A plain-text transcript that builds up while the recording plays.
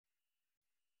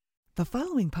The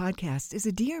following podcast is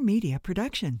a Dear Media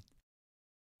production.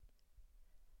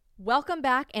 Welcome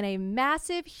back, and a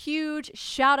massive, huge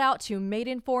shout out to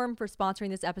Maidenform for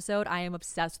sponsoring this episode. I am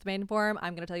obsessed with Maidenform.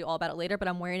 I'm going to tell you all about it later, but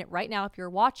I'm wearing it right now. If you're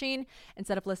watching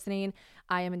instead of listening,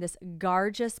 I am in this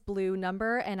gorgeous blue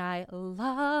number, and I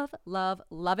love, love,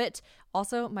 love it.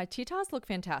 Also, my Titas look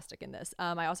fantastic in this.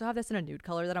 I also have this in a nude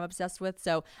color that I'm obsessed with.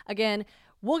 So again,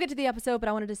 we'll get to the episode, but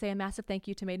I wanted to say a massive thank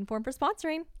you to Maidenform for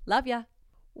sponsoring. Love ya.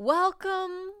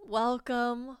 Welcome,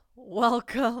 welcome,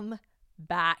 welcome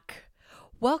back.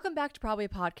 Welcome back to Probably a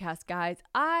Podcast, guys.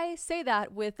 I say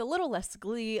that with a little less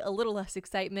glee, a little less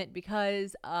excitement,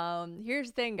 because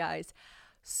here's the thing, guys.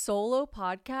 Solo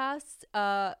podcasts,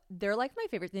 they're like my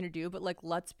favorite thing to do, but like,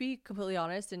 let's be completely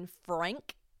honest and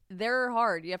frank. They're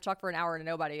hard. You have to talk for an hour to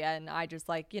nobody, and I just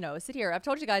sit here. I've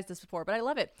told you guys this before, but I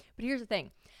love it. But here's the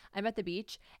thing. I'm at the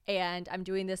beach, and I'm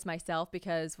doing this myself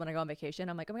because when I go on vacation,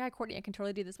 I'm like, oh my God, Courtney, I can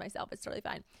totally do this myself. It's totally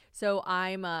fine. So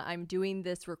I'm doing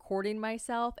this recording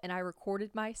myself, and I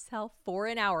recorded myself for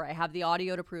an hour. I have the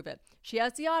audio to prove it. She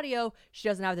has the audio. She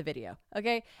doesn't have the video.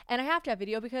 Okay. And I have to have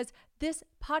video because this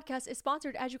podcast is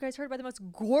sponsored, as you guys heard, by the most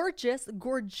gorgeous,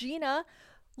 Gorgina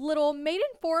little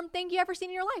Maidenform thing you ever seen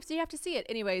in your life. So you have to see it.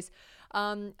 Anyways,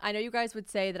 I know you guys would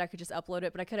say that I could just upload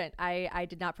it, but I couldn't. I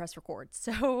did not press record.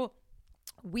 So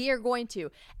we are going to.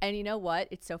 And you know what?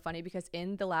 It's so funny because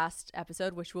in the last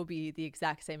episode, which will be the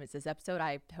exact same as this episode,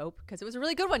 I hope, because it was a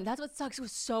really good one. That's what sucks. It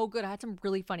was so good. I had some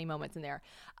really funny moments in there.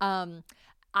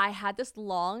 I had this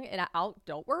long, and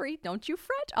don't worry, don't you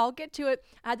fret, I'll get to it.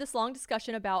 I had this long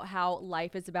discussion about how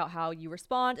life is about how you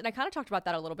respond, and I kind of talked about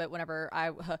that a little bit when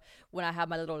I had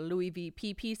my little Louis V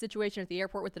PP situation at the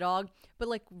airport with the dog. But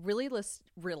like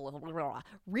realistically,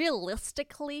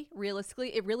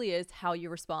 it really is how you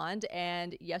respond.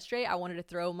 And yesterday, I wanted to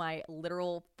throw my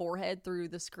literal forehead through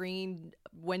the screen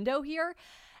window here,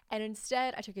 and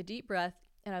instead, I took a deep breath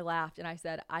and I laughed and I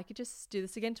said, I could just do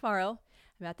this again tomorrow.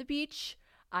 I'm at the beach.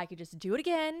 I could just do it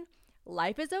again.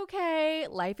 Life is okay.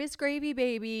 Life is gravy,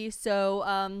 baby.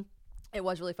 So it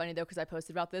was really funny, though, because I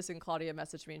posted about this and Claudia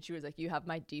messaged me and she was like, you have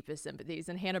my deepest sympathies.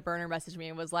 And Hannah Berner messaged me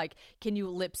and was like, can you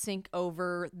lip sync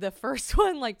over the first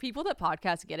one? Like, people that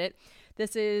podcast get it.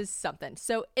 This is something.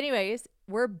 So anyways,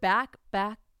 we're back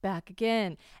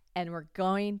again. And we're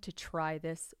going to try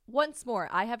this once more.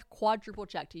 I have quadruple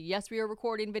checked. Yes, we are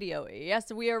recording video. Yes,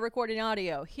 we are recording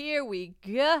audio. Here we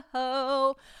go.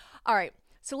 All right.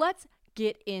 So let's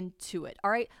get into it.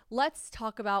 All right, let's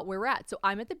talk about where we're at. So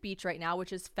I'm at the beach right now,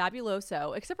 which is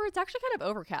fabuloso, except for it's actually kind of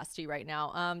overcasty right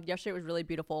now. Yesterday was really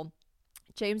beautiful.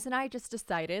 James and I just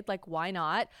decided, like, why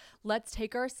not? Let's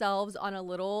take ourselves on a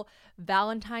little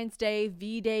Valentine's Day,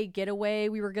 V-Day getaway.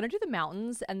 We were going to do the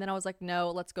mountains, and then I was like, no,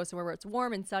 let's go somewhere where it's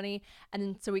warm and sunny. And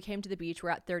then so we came to the beach.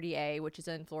 We're at 30A, which is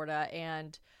in Florida,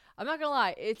 and I'm not gonna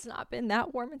lie, it's not been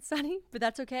that warm and sunny, but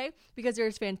that's okay because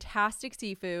there's fantastic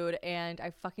seafood and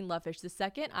I fucking love fish. The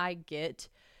second I get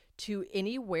to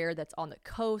anywhere that's on the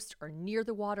coast or near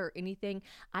the water or anything,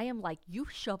 I am like, you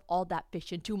shove all that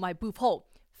fish into my boof hole.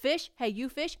 Fish, hey, you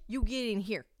fish, you get in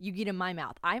here. You get in my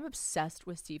mouth. I'm obsessed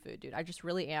with seafood, dude. I just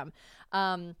really am.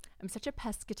 I'm such a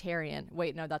pescatarian.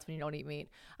 Wait, no, that's when you don't eat meat.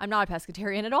 I'm not a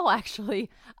pescatarian at all,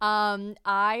 actually.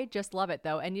 I just love it,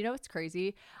 though. And you know what's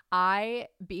crazy?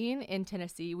 Being in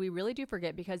Tennessee, we really do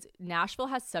forget because Nashville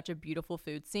has such a beautiful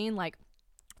food scene. Like,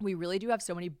 we really do have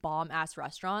so many bomb-ass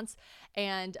restaurants.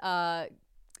 And,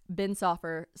 Ben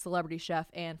Soffer, celebrity chef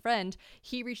and friend,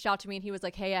 he reached out to me and he was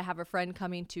like, hey, I have a friend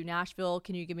coming to Nashville.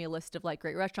 Can you give me a list of like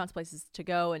great restaurants, places to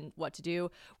go and what to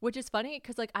do? Which is funny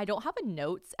because like I don't have a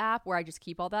notes app where I just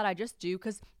keep all that. I just do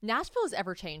because Nashville is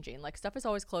ever changing. Like stuff is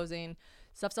always closing.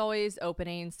 Stuff's always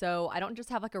opening. So I don't just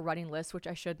have like a running list, which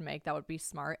I should make. That would be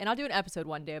smart. And I'll do an episode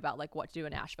one day about like what to do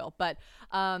in Nashville. But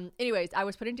anyways, I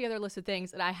was putting together a list of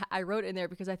things and I wrote in there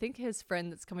because I think his friend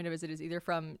that's coming to visit is either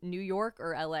from New York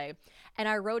or LA. And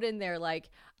I wrote in there like,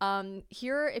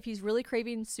 here, if he's really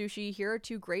craving sushi, here are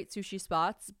 2 great sushi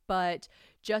spots. But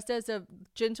just as a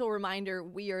gentle reminder,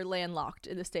 we are landlocked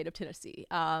in the state of Tennessee.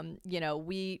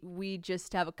 We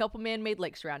just have a couple man-made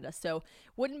lakes around us. So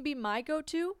wouldn't be my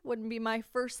go-to, wouldn't be my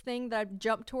first thing that I'd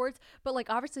jump towards. But like,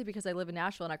 obviously, because I live in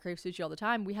Nashville and I crave sushi all the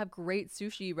time, we have great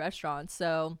sushi restaurants.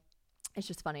 So it's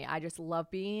just funny. I just love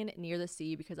being near the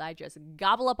sea because I just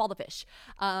gobble up all the fish.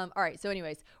 All right. So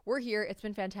anyways, we're here. It's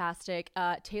been fantastic.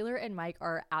 Taylor and Mike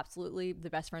are absolutely the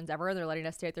best friends ever. They're letting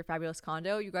us stay at their fabulous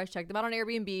condo. You guys check them out on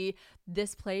Airbnb.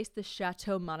 This place, the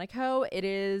Chateau Monaco, it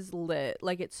is lit.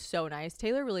 Like, it's so nice.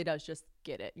 Taylor really does just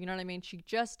get it. You know what I mean? She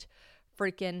just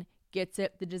freaking gets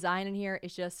it. The design in here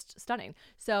is just stunning.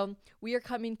 So we are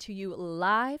coming to you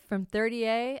live from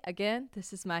 30A. Again,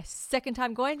 this is my second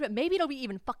time going, but maybe it'll be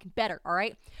even fucking better. All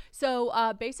right.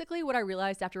 So basically what I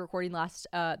realized after recording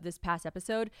this past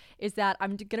episode is that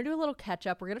I'm going to do a little catch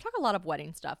up. We're going to talk a lot of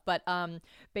wedding stuff, but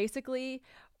basically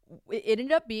it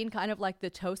ended up being kind of like the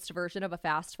toast version of a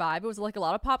Fast Five. It was like a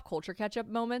lot of pop culture catch up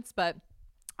moments, but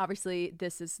obviously,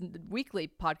 this is a weekly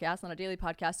podcast, not a daily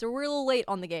podcast, so we're a little late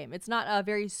on the game. It's not a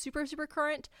very super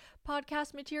current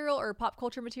podcast material or pop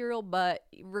culture material, but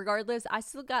regardless, I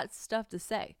still got stuff to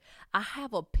say. I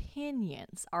have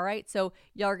opinions, all right? So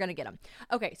y'all are going to get them.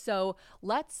 Okay, so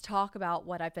let's talk about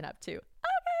what I've been up to.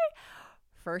 Okay,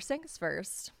 first things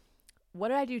first. What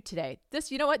did I do today?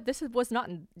 You know what? This was not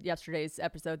in yesterday's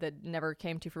episode that never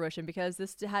came to fruition because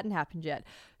this hadn't happened yet.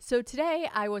 So today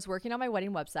I was working on my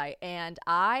wedding website, and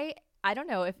I don't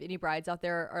know if any brides out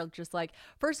there are just like,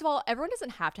 first of all, everyone doesn't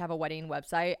have to have a wedding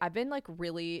website. I've been like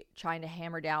really trying to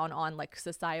hammer down on like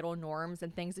societal norms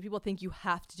and things that people think you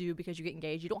have to do because you get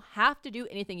engaged. You don't have to do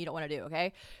anything you don't want to do.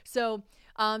 Okay. So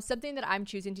something that I'm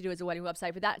choosing to do is a wedding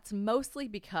website, but that's mostly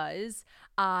because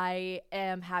I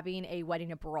am having a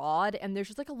wedding abroad, and there's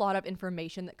just like a lot of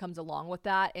information that comes along with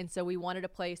that. And so we wanted a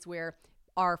place where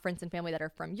our friends and family that are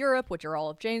from Europe, which are all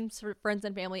of James' friends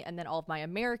and family, and then all of my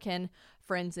American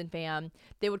friends and fam,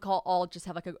 they would all just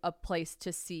have like a place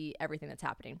to see everything that's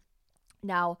happening.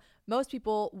 Now, most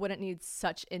people wouldn't need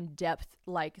such in-depth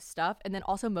like stuff. And then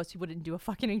also most people didn't do a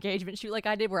fucking engagement shoot like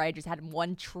I did, where I just had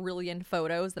 1 trillion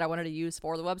photos that I wanted to use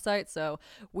for the website. So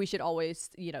we should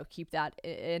always, keep that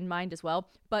in mind as well.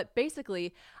 But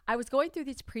basically, I was going through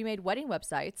these pre-made wedding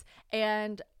websites,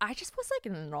 and I just was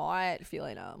like not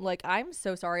feeling them. Like, I'm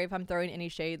so sorry if I'm throwing any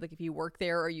shade. Like, if you work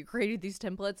there or you created these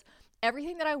templates,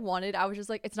 everything that I wanted, I was just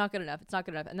like, it's not good enough. It's not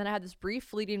good enough. And then I had this brief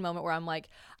fleeting moment where I'm like,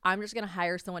 I'm just going to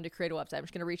hire someone to create a website. I'm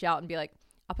just going to reach out and be like,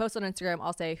 I'll post on Instagram.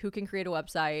 I'll say, who can create a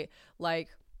website? Like,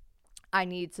 I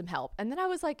need some help. And then I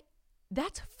was like,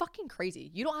 that's fucking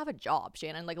crazy. You don't have a job,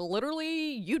 Shannon. Like,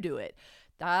 literally, you do it.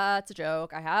 That's a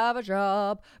joke. I have a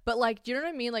job. But like, do you know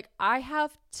what I mean? Like, I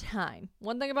have time.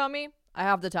 One thing about me, I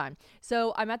have the time.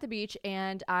 So I'm at the beach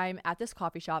and I'm at this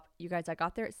coffee shop. You guys, I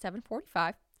got there at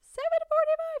 7:45.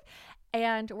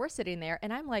 And we're sitting there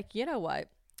and I'm like, you know what?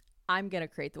 I'm going to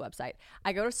create the website.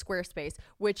 I go to Squarespace,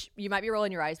 which you might be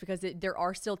rolling your eyes because there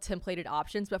are still templated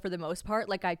options. But for the most part,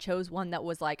 like, I chose one that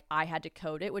was like, I had to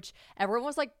code it, which everyone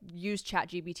was like, use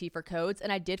ChatGPT for codes.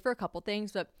 And I did for a couple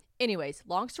things. But anyways,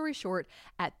 long story short,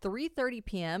 at 3:30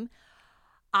 p.m.,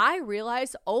 I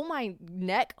realized, oh, my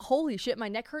neck, holy shit, my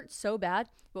neck hurts so bad.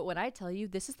 But when I tell you,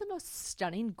 this is the most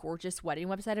stunning, gorgeous wedding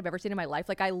website I've ever seen in my life.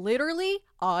 Like, I literally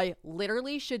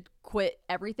should quit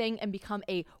everything and become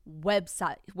a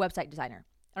website designer.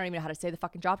 I don't even know how to say the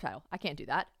fucking job title. I can't do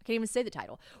that. I can't even say the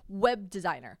title. Web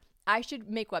designer. I should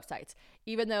make websites,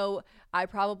 even though I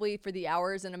probably, for the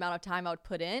hours and amount of time I would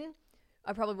put in,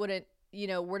 I probably wouldn't,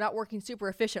 we're not working super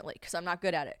efficiently because I'm not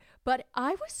good at it. But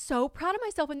I was so proud of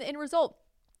myself in the end result.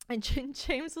 And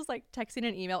James was like texting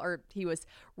an email, or he was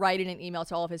writing an email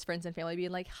to all of his friends and family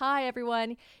being like, hi,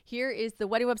 everyone, here is the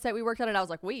wedding website we worked on. And I was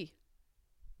like, we,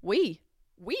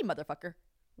 motherfucker,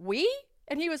 we?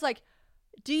 And he was like,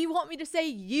 do you want me to say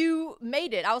you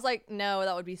made it? I was like, no,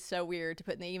 that would be so weird to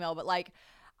put in the email. But like,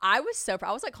 I was so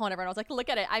proud. I was like calling everyone. I was like, look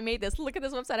at it. I made this. Look at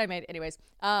this website I made. Anyways,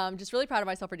 just really proud of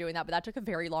myself for doing that. But that took a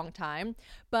very long time.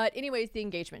 But anyways, the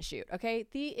engagement shoot. Okay.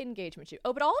 The engagement shoot.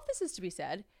 Oh, but all of this is to be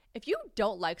said. If you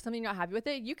don't like something, you're not happy with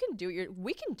it, you can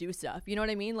we can do stuff. You know what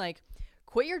I mean? Like,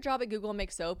 quit your job at Google and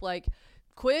make soap. Like,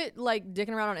 quit like dicking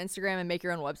around on Instagram and make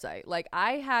your own website. Like,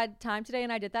 I had time today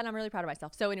and I did that and I'm really proud of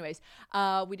myself. So anyways,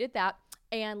 we did that.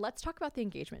 And let's talk about the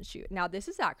engagement shoot. Now, this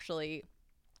is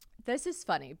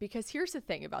funny because here's the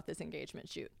thing about this engagement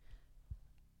shoot.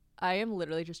 I am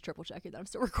literally just triple checking that I'm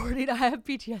still recording. I have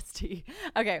PTSD.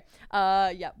 Okay.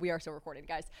 Yeah, we are still recording,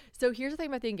 guys. So here's the thing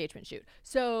about the engagement shoot.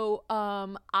 So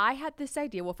I had this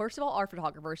idea. Well, first of all, our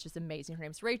photographer is just amazing. Her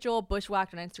name's Rachel,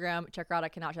 Bushwhacked on Instagram. Check her out. I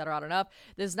cannot shout her out enough.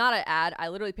 This is not an ad. I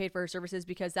literally paid for her services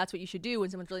because that's what you should do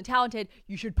when someone's really talented.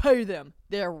 You should pay them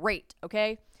their rate,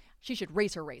 okay? She should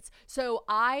raise her rates. So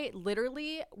I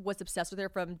literally was obsessed with her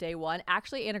from day one.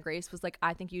 Actually, Anna Grace was like,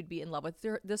 I think you'd be in love with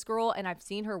this girl. And I've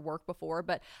seen her work before,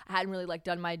 but I hadn't really like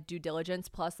done my due diligence.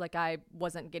 Plus, like, I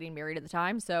wasn't getting married at the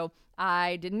time. So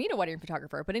I didn't need a wedding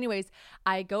photographer. But anyways,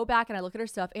 I go back and I look at her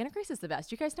stuff. Anna Grace is the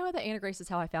best. You guys know that Anna Grace is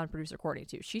how I found producer Courtney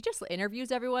too. She just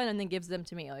interviews everyone and then gives them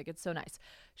to me. Like, it's so nice.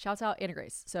 Shouts out Anna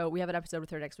Grace. So we have an episode with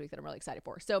her next week that I'm really excited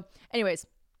for. So anyways,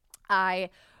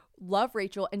 I love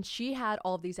Rachel, and she had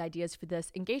all of these ideas for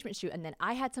this engagement shoot, and then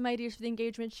I had some ideas for the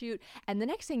engagement shoot, and the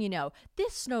next thing you know,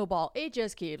 this snowball, it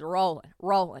just keeps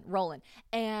rolling.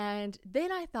 And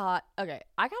then I thought, okay,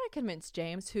 I gotta convince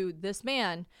James, who this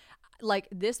man,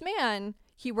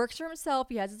 he works for himself,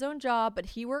 he has his own job, but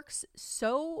he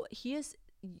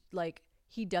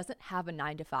doesn't have a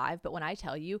 9 to 5, but when I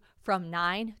tell you from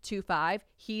 9 to 5,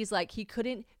 he's like, he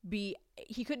couldn't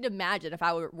imagine if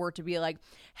I were to be like,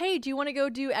 hey, do you want to go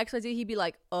do XYZ? He'd be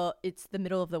like, it's the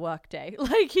middle of the work day.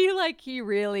 He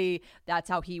really, that's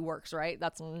how he works, right?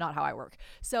 That's not how I work.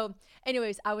 So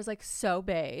anyways, I was like, so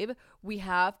babe, we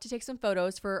have to take some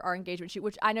photos for our engagement shoot,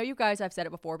 which I know you guys, I've said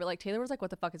it before, but like Taylor was like, what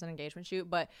the fuck is an engagement shoot?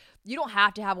 But you don't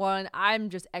have to have one. I'm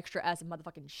just extra as a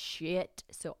motherfucking shit.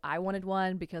 So I wanted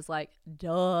one because like,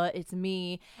 duh, it's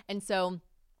me. And so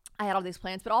I had all these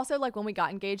plans, but also like when we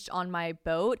got engaged on my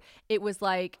boat, it was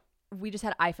like, we just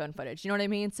had iPhone footage, you know what I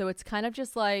mean? So it's kind of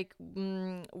just like,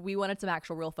 we wanted some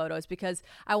actual real photos because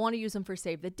I want to use them for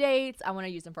save the dates. I want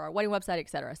to use them for our wedding website,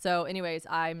 etc. So anyways,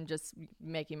 I'm just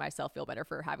making myself feel better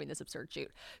for having this absurd shoot.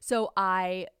 So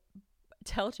I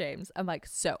tell James, I'm like,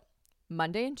 so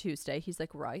Monday and Tuesday, he's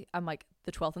like, right. I'm like,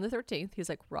 the 12th and the 13th. He's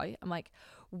like, right. I'm like,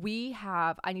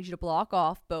 I need you to block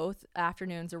off both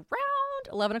afternoons around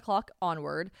 11 o'clock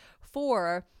onward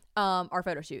for our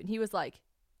photo shoot. And he was like,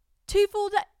 2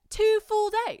 full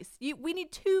days. We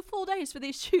need 2 full days for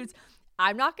these shoots.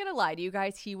 I'm not going to lie to you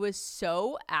guys. He was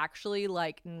so actually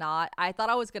like I thought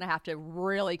I was going to have to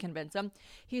really convince him.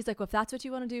 He's like, well, if that's what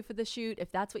you want to do for the shoot,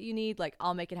 if that's what you need, like,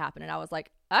 I'll make it happen. And I was like,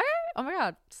 okay, oh my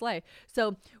God, slay.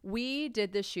 So we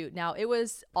did this shoot. Now it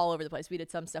was all over the place. We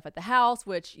did some stuff at the house,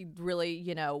 which really,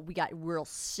 we got real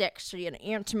sexy and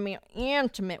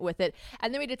intimate with it.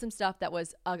 And then we did some stuff that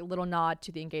was a little nod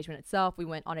to the engagement itself. We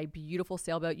went on a beautiful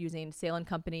sailboat using Sail &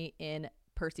 Company on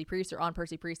Percy Priest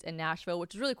in Nashville,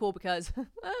 which is really cool because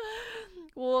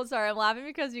well, sorry, I'm laughing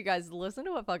because you guys listen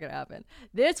to what fucking happened.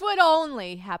 This would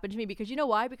only happen to me because you know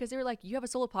why? Because they were like, you have a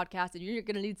solo podcast and you're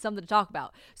going to need something to talk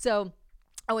about. So,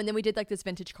 and then we did like this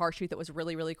vintage car shoot that was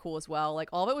really, really cool as well. Like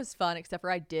all of it was fun, except for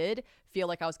I did feel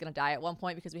like I was going to die at one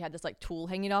point because we had this like tool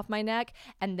hanging off my neck.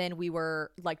 And then we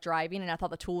were like driving and I thought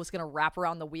the tool was going to wrap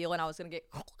around the wheel and I was going to get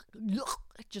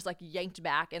just like yanked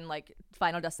back in like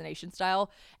Final Destination style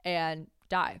and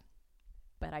die.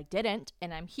 But I didn't,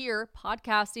 and I'm here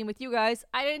podcasting with you guys.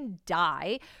 I didn't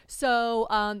die. So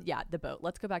yeah, the boat.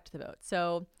 Let's go back to the boat.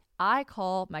 So I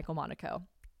call Michael Monaco.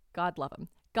 God love him.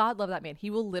 God love that man. He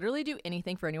will literally do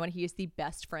anything for anyone. He is the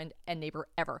best friend and neighbor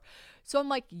ever. So I'm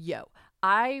like, yo,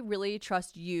 I really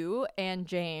trust you and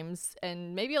James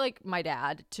and maybe like my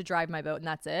dad to drive my boat and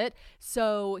that's it.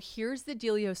 So here's the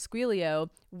dealio squealio.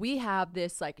 We have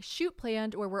this like shoot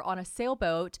planned where we're on a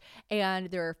sailboat and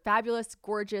there are fabulous,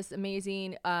 gorgeous,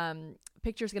 amazing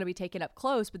pictures going to be taken up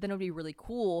close, but then it would be really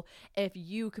cool if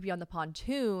you could be on my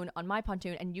pontoon,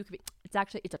 and you could be,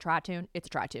 it's a tri-toon.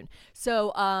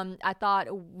 So I thought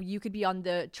you could be on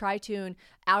the tri-toon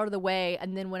out of the way,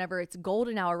 and then whenever it's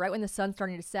golden hour, right when the sun's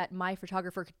starting to set, my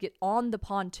photographer could get on the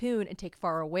pontoon and take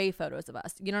far away photos of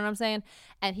us. You know what I'm saying?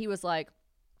 And he was like,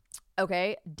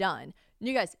 okay, done.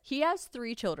 You guys, he has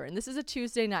 3 children. This is a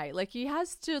Tuesday night. Like, he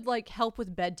has to, like, help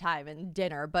with bedtime and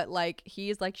dinner. But, like,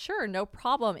 he's like, sure, no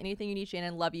problem. Anything you need,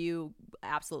 Shannon, love you.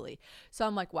 Absolutely. So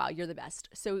I'm like, wow, you're the best.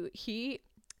 So he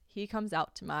comes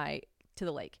out to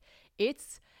the lake.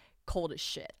 It's cold as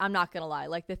shit. I'm not gonna lie.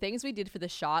 Like, the things we did for the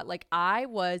shot, like, I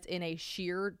was in a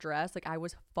sheer dress. Like, I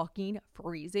was fucking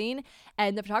freezing.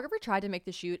 And the photographer tried to make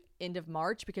the shoot end of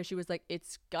March because she was like,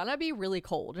 it's gonna be really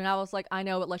cold. And I was like, I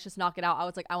know, but let's just knock it out. I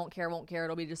was like, I won't care.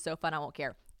 It'll be just so fun. I won't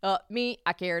care.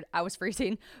 I cared. I was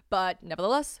freezing, but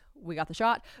nevertheless, we got the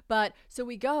shot. But so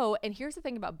we go, and here's the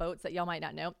thing about boats that y'all might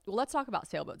not know. Well, let's talk about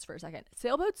sailboats for a second.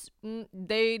 Sailboats,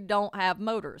 they don't have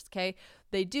motors, okay?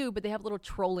 They do, but they have little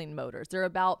trolling motors. They're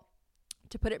about,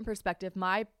 to put it in perspective,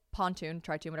 my pontoon,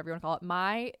 tri-toon, whatever you want to call it,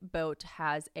 my boat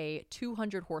has a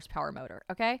 200 horsepower motor,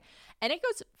 okay? And it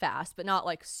goes fast, but not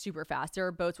like super fast. There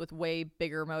are boats with way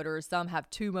bigger motors. Some have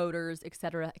 2 motors,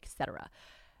 etc., etc.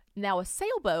 Now, a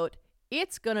sailboat,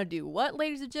 it's gonna do what,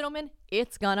 ladies and gentlemen?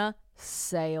 It's gonna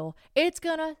sail. It's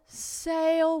gonna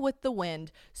sail with the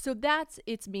wind. So that's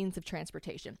its means of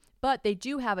transportation. But they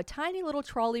do have a tiny little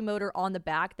trolley motor on the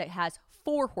back that has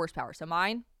 4 horsepower. So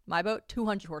my boat,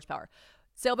 200 horsepower.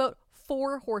 Sailboat,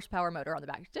 4 horsepower motor on the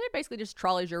back. It basically just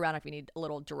trolleys you around if you need a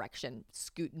little direction.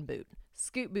 Scoot, boot,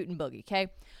 and boogie, okay?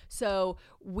 So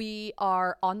we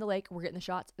are on the lake. We're getting the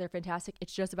shots. They're fantastic.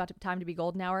 It's just about time to be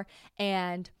golden hour.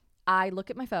 And I look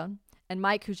at my phone. And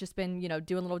Mike, who's just been,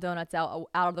 doing little donuts out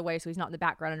of the way so he's not in the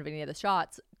background of any of the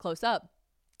shots close up,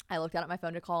 I looked down at my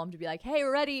phone to call him to be like, hey,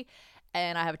 we're ready.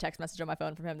 And I have a text message on my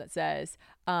phone from him that says,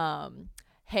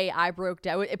 hey, I broke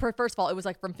down. First of all, it was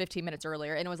like from 15 minutes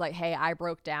earlier. And it was like, hey, I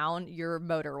broke down. Your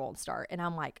motor won't start. And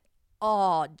I'm like,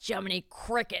 oh, Jiminy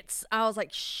Crickets. I was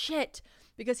like, shit.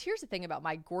 Because here's the thing about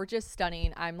my gorgeous,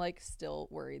 stunning, I'm like still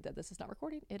worried that this is not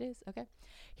recording. It is. Okay.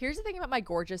 Here's the thing about my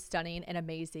gorgeous, stunning, and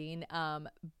amazing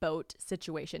boat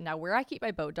situation. Now, where I keep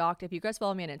my boat docked, if you guys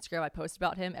follow me on Instagram, I post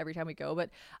about him every time we go, but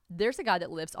there's a guy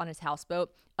that lives on his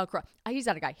houseboat across. He's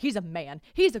not a guy. He's a man.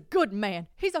 He's a good man.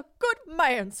 He's a good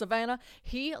man, Savannah.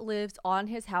 He lives on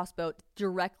his houseboat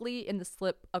directly in the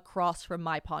slip across from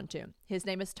my pontoon. His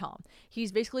name is Tom.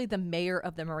 He's basically the mayor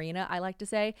of the marina, I like to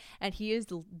say, and he is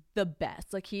the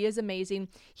best. Like, he is amazing.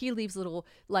 He leaves little,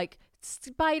 like,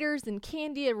 spiders and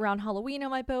candy around Halloween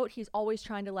on my boat. He's always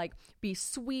trying to like be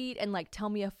sweet and like tell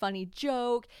me a funny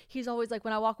joke. He's always like,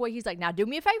 when I walk away, he's like, now do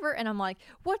me a favor. And I'm like,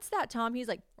 what's that, Tom? He's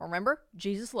like, remember,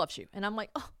 Jesus loves you. And I'm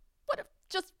like, oh, what a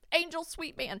just angel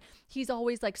sweet man. He's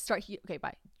always like, okay,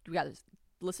 bye. We got this.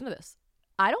 Listen to this.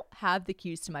 I don't have the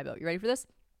keys to my boat. You ready for this?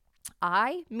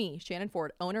 Me, Shannon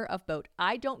Ford, owner of boat,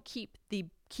 I don't keep the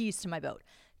keys to my boat.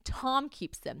 Tom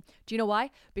keeps them. Do you know why?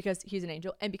 Because he's an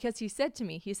angel. And because he says to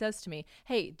me,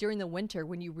 hey, during the winter,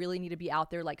 when you really need to be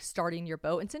out there, like starting your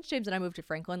boat. And since James and I moved to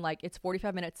Franklin, like it's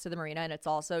 45 minutes to the marina and it's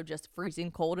also just freezing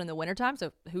cold in the wintertime.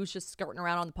 So who's just skirting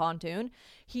around on the pontoon?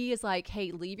 He is like,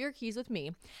 hey, leave your keys with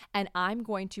me. And I'm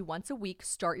going to once a week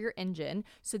start your engine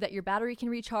so that your battery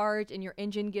can recharge and your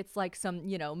engine gets like some,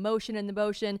 motion in the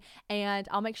motion. And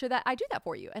I'll make sure that I do that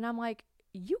for you. And I'm like,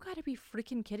 you gotta be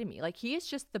freaking kidding me. Like, he is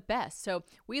just the best. So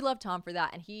we love Tom for that.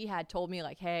 And he had told me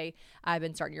like, hey, I've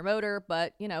been starting your motor,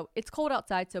 but it's cold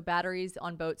outside. So batteries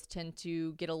on boats tend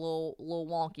to get a little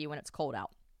wonky when it's cold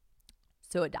out.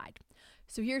 So it died.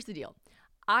 So here's the deal.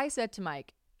 I said to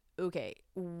Mike, okay,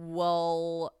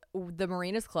 well, the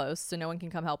marina's closed, so no one can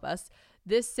come help us.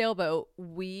 This sailboat,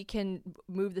 we can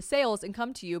move the sails and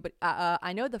come to you. But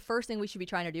I know the first thing we should be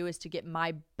trying to do is to get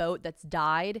my boat that's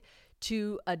died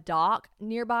to a dock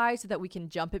nearby so that we can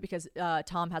jump it, because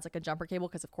Tom has like a jumper cable,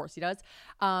 because of course he does.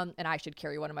 And I should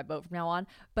carry one in my boat from now on.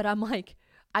 But I'm like,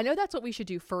 I know that's what we should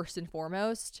do first and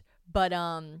foremost, but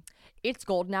it's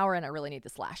golden hour and I really need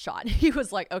this last shot. He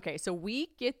was like, okay, so we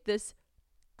get this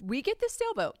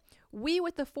sailboat. We,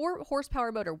 with the 4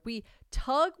 horsepower motor, we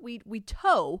tow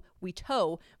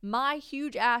my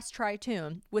huge ass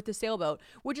Tritoon with the sailboat,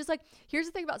 which is like, here's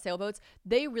the thing about sailboats.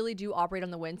 They really do operate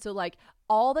on the wind. So like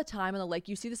all the time on the lake,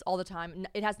 you see this all the time.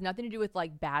 It has nothing to do with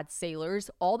like bad sailors.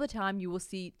 All the time you will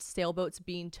see sailboats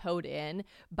being towed in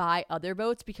by other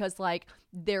boats because like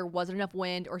there wasn't enough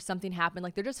wind or something happened.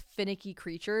 Like, they're just finicky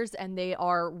creatures and they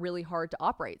are really hard to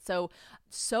operate. So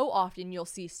often you'll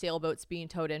see sailboats being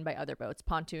towed in by other boats,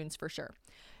 pontoons for sure.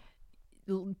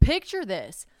 Picture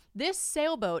this. This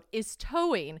sailboat is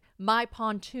towing my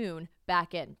pontoon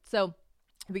back in. So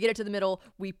we get it to the middle.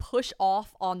 We push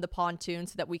off on the pontoon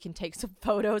so that we can take some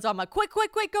photos. I'm like, quick,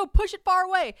 go push it far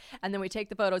away. And then we take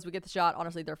the photos. We get the shot.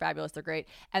 Honestly, they're fabulous. They're great.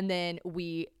 And then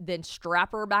we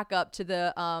strap her back up to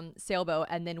the sailboat.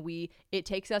 And then it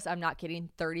takes us, I'm not kidding,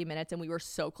 30 minutes. And we were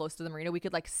so close to the marina. We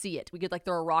could like see it. We could like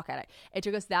throw a rock at it. It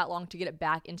took us that long to get it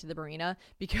back into the marina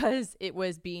because it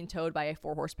was being towed by a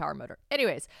 4 horsepower motor.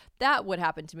 Anyways, that would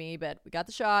happen to me, but we got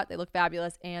the shot. They look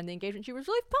fabulous. And the engagement shoot was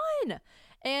really fun.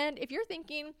 And if you're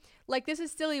thinking, like, this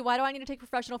is silly, why do I need to take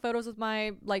professional photos with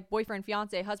my, like, boyfriend,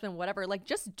 fiance, husband, whatever? Like,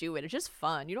 just do it. It's just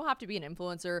fun. You don't have to be an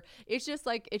influencer. It's just,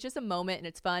 like, it's just a moment, and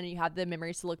it's fun, and you have the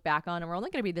memories to look back on, and we're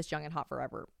only going to be this young and hot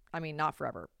forever. I mean, not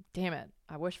forever. Damn it.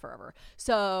 I wish forever.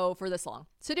 So, for this long.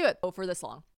 So, do it. Oh, for this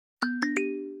long.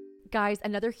 Guys,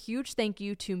 another huge thank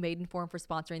you to Maidenform for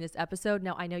sponsoring this episode.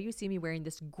 Now, I know you see me wearing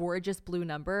this gorgeous blue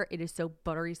number. It is so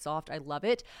buttery soft. I love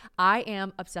it. I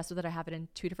am obsessed with it. I have it in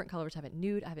 2 different colors. I have it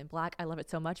nude. I have it in black. I love it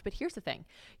so much. But here's the thing.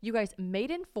 You guys,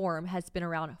 Maidenform has been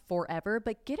around forever,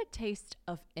 but get a taste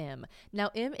of M. Now,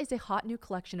 M is a hot new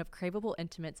collection of craveable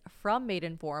intimates from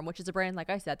Maidenform, which is a brand, like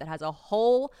I said, that has a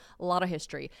whole lot of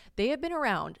history. They have been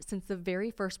around since the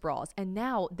very first bras, and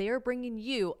now they are bringing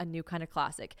you a new kind of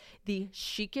classic. The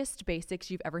chicest basics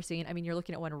you've ever seen. I mean, you're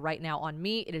looking at one right now on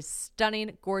me. It is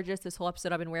stunning, gorgeous. This whole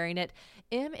episode I've been wearing it.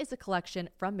 M is a collection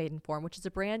from Maidenform, which is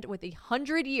a brand with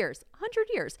 100 years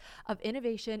of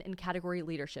innovation and category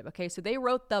leadership. Okay, so they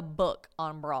wrote the book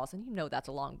on bras, and you know that's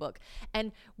a long book.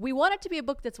 And we want it to be a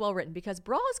book that's well written because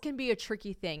bras can be a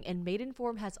tricky thing, and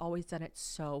Maidenform has always done it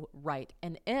so right.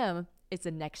 And M, it's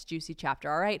the next juicy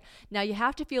chapter. All right. Now you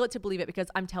have to feel it to believe it, because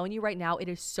I'm telling you right now, it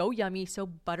is so yummy, so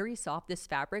buttery soft, this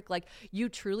fabric. Like, you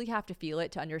truly have to feel it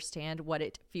to understand what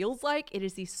it feels like. It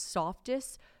is the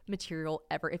softest material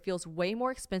ever. It feels way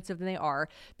more expensive than they are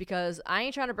because I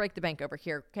ain't trying to break the bank over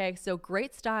here. Okay. So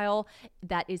great style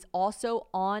that is also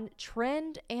on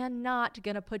trend and not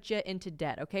going to put you into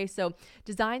debt. Okay. So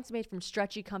designs made from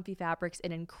stretchy, comfy fabrics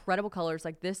and incredible colors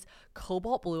like this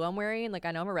cobalt blue I'm wearing. Like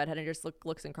I know I'm a redhead and it just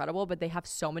looks incredible, but they have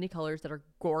so many colors that are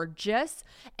gorgeous.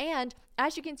 And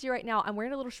as you can see right now, I'm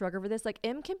wearing a little shrug over this. Like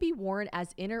M can be worn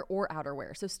as inner or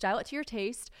outerwear. So style it to your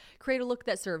taste, create a look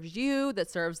that serves you,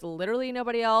 that serves literally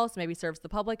nobody else, maybe serves the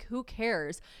public. Who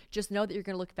cares? Just know that you're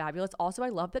going to look fabulous. Also, I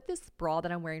love that this bra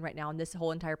that I'm wearing right now in this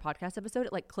whole entire podcast episode,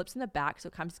 it like clips in the back. So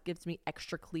it kind of gives me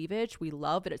extra cleavage. We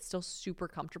love it. It's still super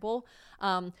comfortable.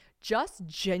 Just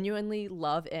genuinely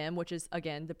love M, which is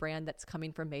again, the brand that's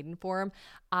coming from Maidenform.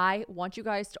 I want you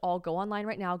guys to all go online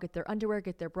right now, get their underwear,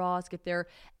 get their bras, get their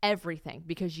everything,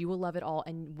 because you will love it all.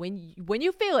 And when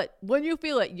you feel it,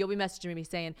 you'll be messaging me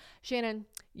saying, Shannon,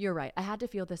 you're right. I had to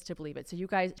feel this to believe it. So you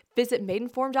guys visit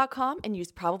maidenform.com and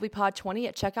use probablypod20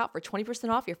 at checkout for 20%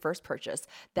 off your first purchase.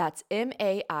 That's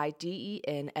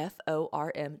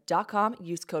maidenform.com.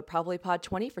 Use code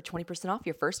probablypod20 for 20% off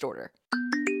your first order.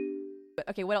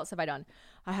 Okay, what else have I done?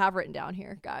 I have written down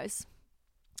here, guys.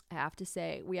 I have to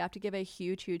say, we have to give a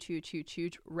huge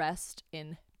rest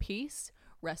in peace,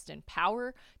 rest in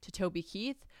power to Toby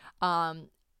Keith.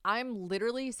 I'm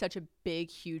literally such a big,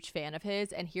 huge fan of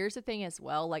his. And here's the thing as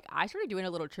well. Like, I started doing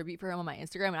a little tribute for him on my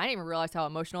Instagram, and I didn't even realize how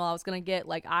emotional I was going to get.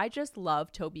 Like, I just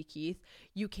love Toby Keith.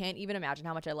 You can't even imagine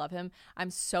how much I love him. I'm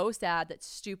so sad that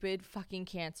stupid fucking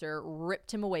cancer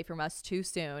ripped him away from us too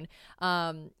soon.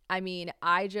 I mean,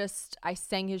 I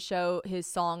sang his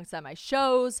songs at my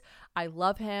shows. I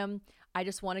love him. I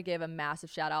just want to give a massive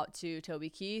shout out to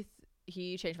Toby Keith.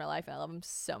 He changed my life and I love him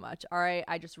so much. All right.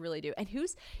 I just really do. And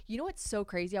you know what's so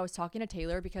crazy? I was talking to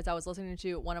Taylor because I was listening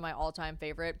to one of my all-time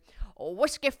favorite,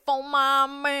 Whiskey for My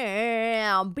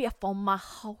Man, Beer for My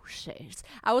Horses.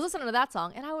 I was listening to that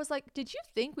song and I was like, did you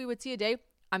think we would see a day?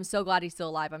 I'm so glad he's still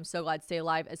alive. I'm so glad to stay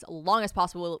alive as long as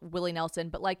possible, Willie Nelson.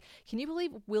 But like, can you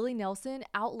believe Willie Nelson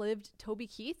outlived Toby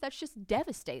Keith? That's just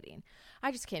devastating.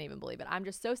 I just can't even believe it. I'm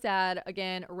just so sad.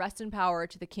 Again, rest in power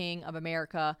to the King of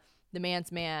America, the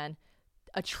man's man,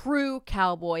 a true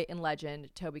cowboy and legend,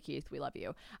 Toby Keith. We love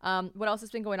you. What else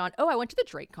has been going on? Oh, I went to the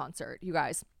Drake concert, you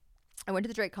guys. I went to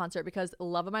the Drake concert because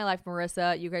love of my life,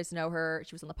 Marissa, you guys know her.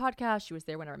 She was on the podcast. She was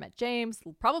there whenever I met James.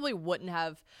 Probably wouldn't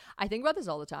have. I think about this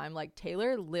all the time. Like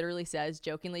Taylor literally says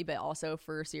jokingly, but also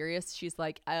for serious. She's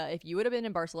like, if you would have been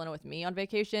in Barcelona with me on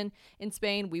vacation in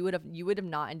Spain, you would have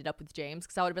not ended up with James.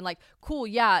 Cause I would have been like, cool.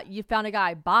 Yeah. You found a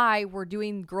guy. Bye. We're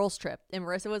doing girls trip. And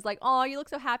Marissa was like, oh, you look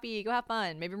so happy. Go have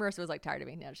fun. Maybe Marissa was like tired of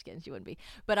me. No, just kidding. She wouldn't be.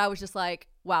 But I was just like,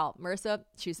 wow, Marissa,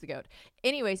 she's the goat.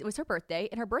 Anyways, it was her birthday,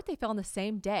 and her birthday fell on the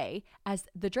same day as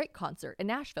the Drake concert in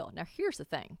Nashville. Now, here's the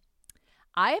thing.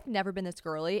 I have never been this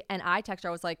girly, and I texted her.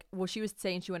 I was like, well, she was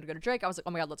saying she wanted to go to Drake. I was like,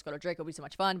 oh my God, let's go to Drake. It'll be so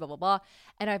much fun, blah, blah, blah.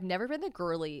 And I've never been the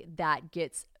girly that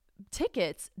gets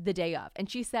tickets the day of. And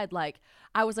she said, like,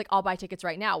 I was like, I'll buy tickets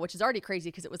right now, which is already crazy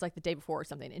because it was like the day before or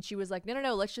something. And she was like,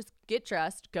 no, let's just get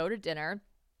dressed, go to dinner.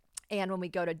 And when we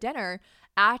go to dinner,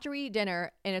 after we eat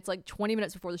dinner, and it's like 20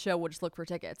 minutes before the show, we'll just look for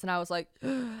tickets. And I was like,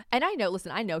 and I know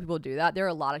people do that. There are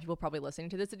a lot of people probably listening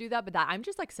to this to do that, but I'm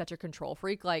just like such a control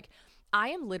freak. Like I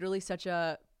am literally such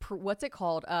a, what's it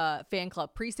called? Fan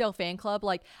club, pre-sale fan club.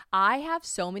 Like I have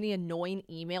so many annoying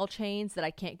email chains that I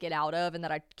can't get out of and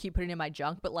that I keep putting in my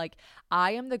junk. But like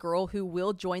I am the girl who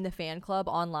will join the fan club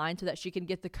online so that she can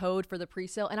get the code for the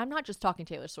pre-sale. And I'm not just talking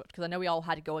Taylor Swift because I know we all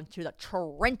had to go into the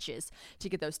trenches to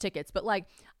get those tickets. But like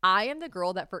I am the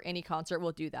girl that for any concert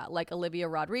will do that. Like Olivia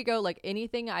Rodrigo, like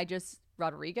anything.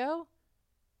 Rodrigo?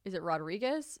 Is it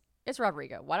Rodriguez? It's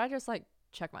Rodrigo. Why did I just like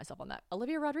check myself on that?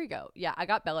 Olivia Rodrigo. Yeah, I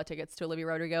got Bella tickets to Olivia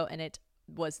Rodrigo and it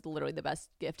was literally the best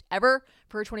gift ever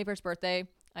for her 21st birthday.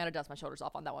 I had to dust my shoulders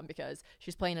off on that one because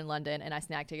she's playing in London and I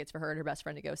snagged tickets for her and her best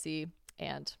friend to go see,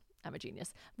 and I'm a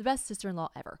genius. The best sister-in-law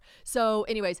ever. So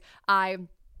anyways, I'm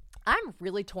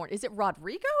really torn. Is it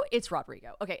Rodrigo? It's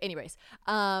Rodrigo. Okay, anyways.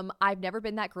 I've never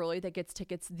been that girly that gets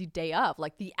tickets the day of,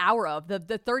 like the hour of,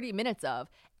 the 30 minutes of.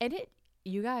 And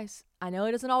you guys, I know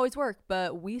it doesn't always work,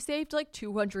 but we saved like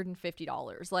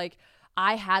 $250. Like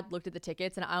I had looked at the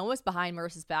tickets and I almost behind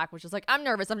Marissa's back, which was like, I'm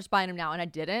nervous. I'm just buying them now. And I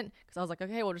didn't because I was like,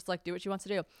 okay, we'll just like do what she wants to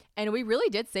do. And we really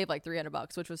did save like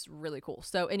 $300, which was really cool.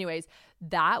 So anyways,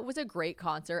 that was a great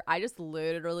concert. I just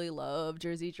literally love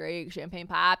Jersey Drake, Champagne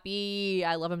Papi.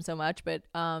 I love him so much, but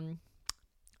I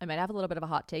might have a little bit of a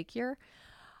hot take here.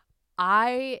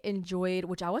 I enjoyed,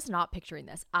 which I was not picturing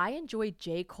this, I enjoyed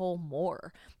J. Cole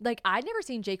more. Like, I'd never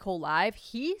seen J. Cole live.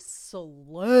 He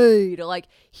slayed. Like,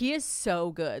 he is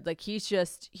so good. Like, he's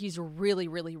really,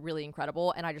 really, really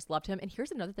incredible. And I just loved him. And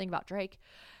here's another thing about Drake.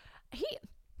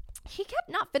 He kept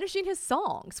not finishing his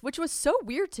songs, which was so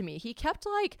weird to me. He kept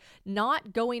like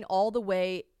not going all the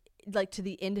way like to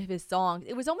the end of his songs.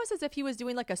 It was almost as if he was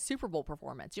doing like a Super Bowl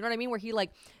performance. You know what I mean? Where he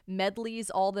like medleys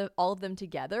all of them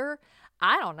together.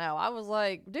 I don't know. I was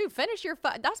like, dude, finish your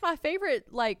that's my favorite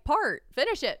like part.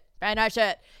 Finish it.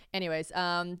 Anyways,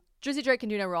 Drizzy Drake can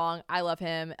do no wrong. I love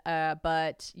him.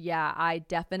 But yeah, I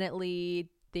definitely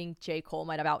think J. Cole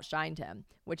might have outshined him,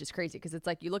 which is crazy because it's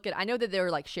like you look at, I know that they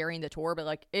were like sharing the tour, but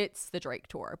like it's the Drake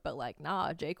tour, but like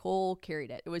nah, J. Cole carried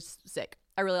it. It was sick.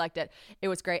 I really liked it. It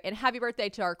was great. And happy birthday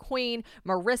to our queen,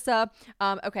 Marissa.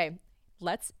 Okay,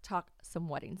 let's talk some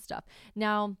wedding stuff.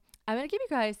 Now, I'm going to give you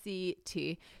guys the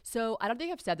tea. So I don't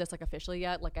think I've said this like officially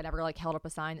yet. Like I never like held up a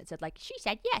sign that said like, she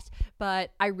said yes.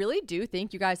 But I really do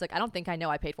think you guys, like, I don't think I know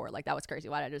I paid for it. Like that was crazy.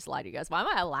 Why did I just lie to you guys? Why am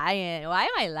I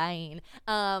lying?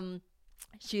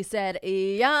 She said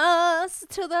yes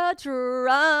to the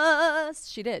dress.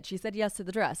 She did. She said yes to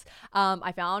the dress.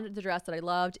 I found the dress that I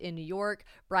loved in New York,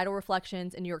 Bridal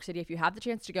Reflections in New York City. If you have the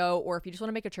chance to go, or if you just want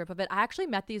to make a trip of it, I actually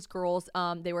met these girls.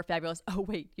 They were fabulous. Oh,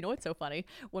 wait, you know what's so funny?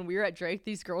 When we were at Drake,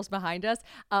 these girls behind us,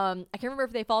 I can't remember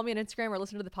if they followed me on Instagram or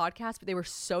listened to the podcast, but they were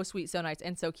so sweet, so nice,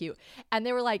 and so cute. And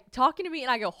they were like talking to me, and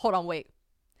I go, hold on, wait.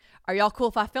 Are y'all cool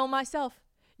if I film myself?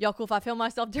 Y'all cool if I film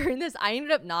myself during this? I ended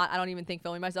up not. I don't even think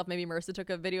filming myself. Maybe Marissa took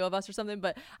a video of us or something.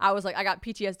 But I was like, I got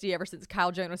PTSD ever since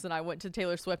Kyle Jonas and I went to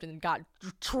Taylor Swift and got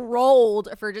trolled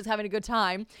for just having a good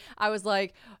time. I was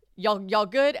like, y'all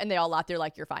good? And they all laughed. They're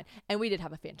like, you're fine. And we did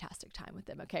have a fantastic time with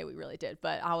them. Okay, we really did.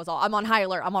 But I'm on high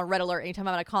alert. I'm on red alert anytime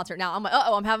I'm at a concert. Now I'm like,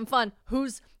 I'm having fun.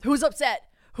 Who's upset?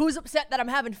 Who's upset that I'm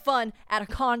having fun at a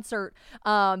concert?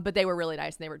 But they were really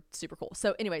nice and they were super cool.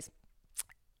 So anyways,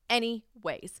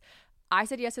 I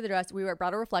said yes to the dress. We were at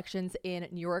Bridal Reflections in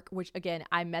New York, which again,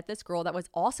 I met this girl that was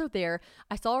also there.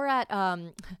 I saw her at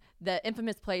the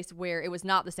infamous place where it was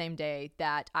not the same day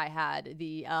that I had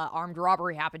the armed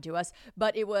robbery happen to us,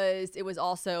 but it was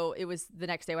the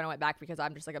next day when I went back because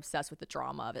I'm just like obsessed with the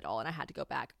drama of it all and I had to go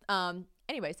back.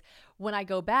 Anyways, when I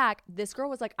go back, this girl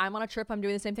was like, I'm on a trip. I'm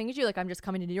doing the same thing as you. Like, I'm just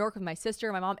coming to New York with my sister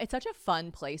and my mom. It's such a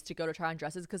fun place to go to try on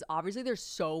dresses because obviously there's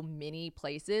so many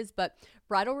places, but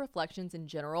Bridal Reflections in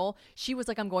general, she was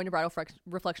like, I'm going to Bridal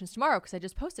Reflections tomorrow because I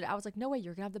just posted it. I was like, no way,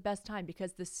 you're going to have the best time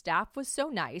because the staff was so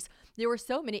nice. There were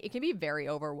so many. It can be very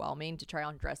overwhelming to try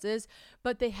on dresses,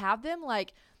 but they have them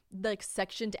like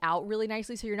sectioned out really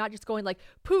nicely. So you're not just going like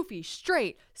poofy,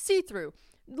 straight, see-through,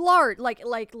 large, like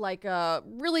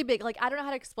really big, like I don't know how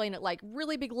to explain it, like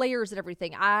really big layers and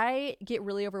everything. I get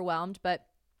really overwhelmed, but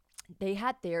they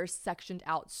had theirs sectioned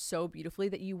out so beautifully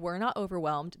that you were not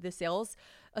overwhelmed. The sales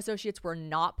associates were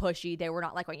not pushy. They were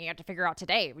not like, well, you have to figure out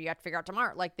today, you have to figure out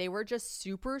tomorrow. Like they were just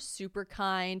super, super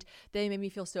kind. They made me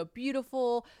feel so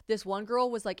beautiful. This one girl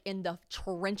was like in the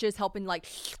trenches helping like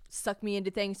suck me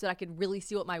into things so that I could really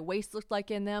see what my waist looked like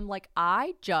in them. Like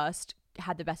I just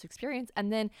had the best experience.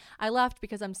 And then I left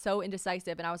because I'm so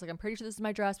indecisive and I was like, I'm pretty sure this is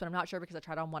my dress, but I'm not sure because I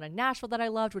tried on one in Nashville that I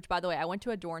loved, which by the way, I went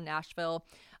to Adorn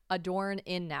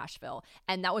in Nashville,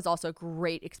 and that was also a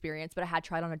great experience, but I had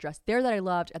tried on a dress there that I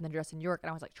loved and then a dress in New York, and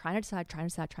I was like trying to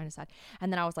decide.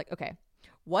 And then I was like, okay,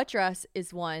 what dress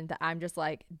is one that I'm just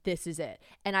like, this is it?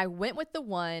 And I went with the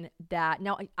one that,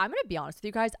 now I'm going to be honest with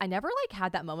you guys, I never like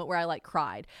had that moment where I like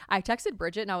cried. I texted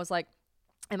Bridget and I was like,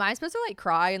 am I supposed to like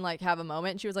cry and like have a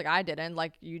moment? And she was like, I didn't.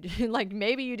 Like you do, like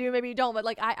maybe you do, maybe you don't. But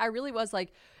like I really was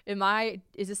like,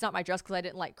 is this not my dress because I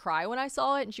didn't like cry when I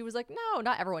saw it? And she was like, no,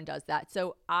 not everyone does that.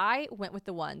 So I went with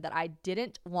the one that I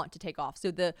didn't want to take off. So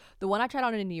the one I tried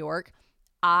on in New York,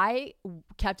 I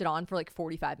kept it on for like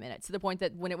 45 minutes to the point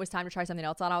that when it was time to try something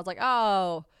else on, I was like,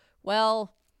 oh,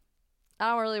 well, I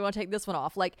don't really want to take this one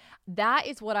off. Like that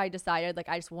is what I decided. Like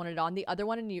I just wanted it on. The other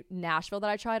one in Nashville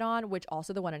that I tried on, which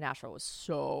also the one in Nashville was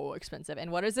so expensive.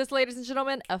 And what is this, ladies and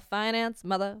gentlemen? A finance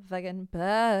motherfucking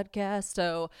podcast.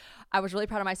 So I was really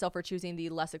proud of myself for choosing the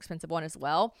less expensive one as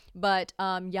well. But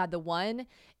yeah, the one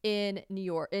in New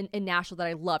York, in Nashville that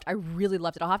I loved. I really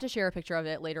loved it. I'll have to share a picture of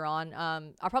it later on.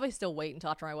 I'll probably still wait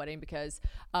until after my wedding because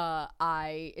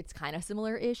it's kind of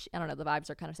similar-ish. I don't know, the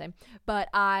vibes are kind of same. But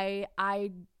I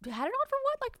had it on for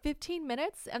what, like 15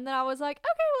 minutes? And then I was like, okay,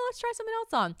 well, let's try something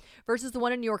else on. Versus the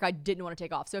one in New York I didn't want to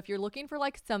take off. So if you're looking for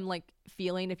like some like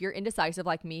feeling, if you're indecisive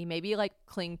like me, maybe like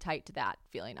cling tight to that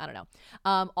feeling. I don't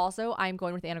know. Also, I'm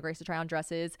going with Anna Grace to try on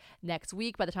dresses next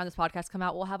week. By the time this podcast come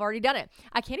out, we'll have already done it.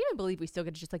 I can't even believe we still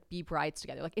get to just like be brides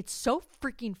together. Like it's so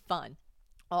freaking fun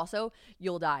Also,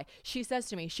 you'll die. She says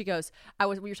to me, she goes,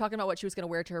 we were talking about what she was going to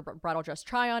wear to her bridal dress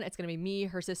try on. It's going to be me,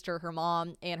 her sister, her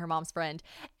mom, and her mom's friend.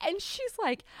 And she's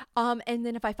like, and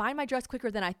then if I find my dress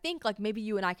quicker than I think, like maybe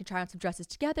you and I can try on some dresses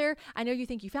together. I know you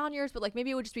think you found yours, but like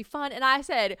maybe it would just be fun. And I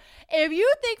said, if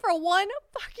you think for one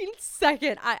fucking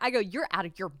second, I go, you're out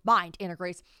of your mind, Anna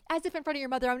Grace. As if in front of your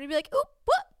mother, I'm going to be like, oop,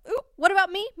 what? Ooh, what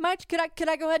about me? Could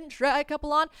I go ahead and try a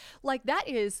couple on? Like that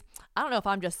is, I don't know if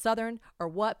I'm just Southern or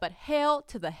what, but hell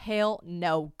to the hell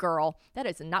no, girl. That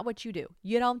is not what you do.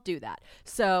 You don't do that.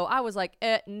 So I was like,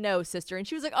 no, sister. And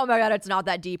she was like, oh my God, it's not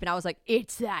that deep. And I was like,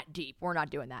 it's that deep. We're not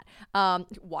doing that.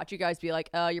 Watch you guys be like,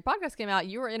 your podcast came out.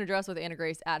 You were in a dress with Anna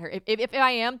Grace at her. If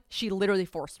I am, she literally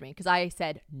forced me because I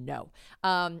said no.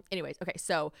 Anyways, okay.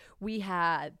 So we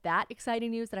had that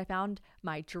exciting news that I found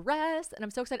my dress and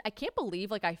I'm so excited. I can't believe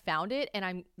like I found it and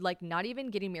I'm like not even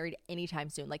getting married anytime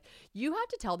soon. Like you have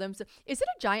to tell them, so, is it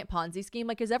a giant Ponzi scheme?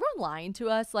 Like is everyone lying to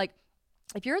us? Like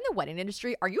if you're in the wedding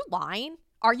industry, are you lying?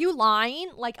 Are you lying?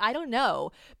 Like, I don't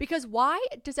know. Because why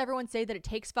does everyone say that it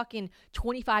takes fucking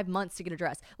 25 months to get a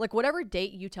dress? Like, whatever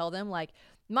date you tell them, like,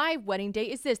 my wedding date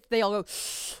is this. They all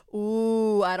go,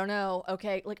 ooh, I don't know.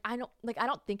 Okay. I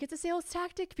don't think it's a sales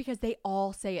tactic because they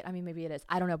all say it. I mean, maybe it is.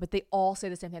 I don't know. But they all say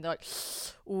the same thing. They're like,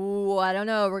 ooh, I don't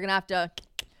know. We're going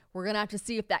to have to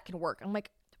see if that can work. I'm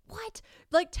like, what?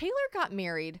 Like, Taylor got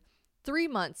married 3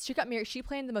 months. She got married. She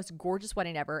planned the most gorgeous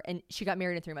wedding ever. And she got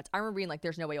married in 3 months. I remember being like,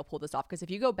 there's no way you'll pull this off. Because if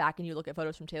you go back and you look at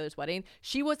photos from Taylor's wedding,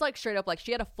 she was like straight up, like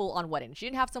she had a full on wedding. She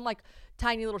didn't have some like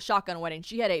tiny little shotgun wedding.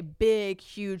 She had a big,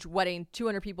 huge wedding,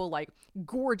 200 people, like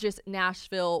gorgeous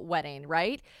Nashville wedding.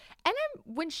 Right. And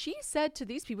then when she said to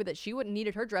these people that she wouldn't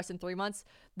needed her dress in 3 months,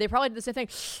 they probably did the same thing.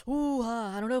 Ooh,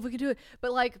 I don't know if we can do it.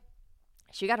 But like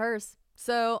she got hers.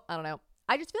 So I don't know.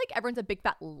 I just feel like everyone's a big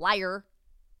fat liar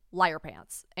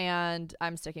pants, and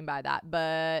I'm sticking by that.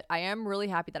 But I am really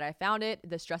happy that I found it.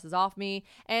 The stress is off me,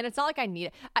 and it's not like I need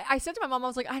it. I said to my mom, I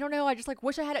was like, I don't know, I just like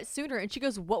wish I had it sooner. And she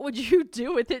goes, what would you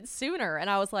do with it sooner? And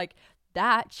I was like,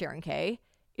 that, Sharon K,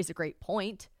 is a great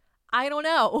point. I don't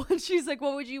know. And she's like,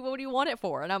 what do you want it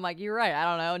for? And I'm like, you're right. I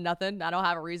don't know. Nothing. I don't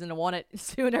have a reason to want it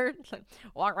sooner. Like,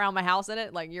 walk around my house in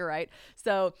it. Like, you're right.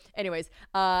 So anyways,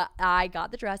 I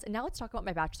got the dress, and now let's talk about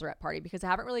my bachelorette party because I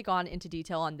haven't really gone into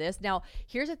detail on this. Now,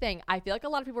 here's the thing. I feel like a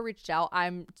lot of people reached out.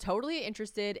 I'm totally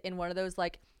interested in one of those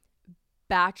like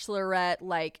bachelorette,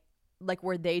 like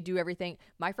where they do everything.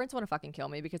 My friends want to fucking kill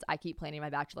me because I keep planning my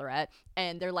bachelorette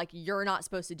and they're like, you're not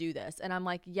supposed to do this. And I'm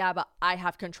like, yeah, but I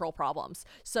have control problems.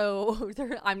 So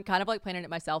I'm kind of like planning it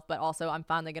myself, but also I'm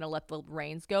finally going to let the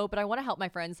reins go. But I want to help my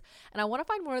friends and I want to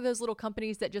find one of those little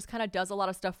companies that just kind of does a lot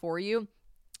of stuff for you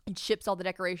and ships all the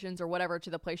decorations or whatever to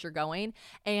the place you're going.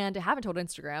 And I haven't told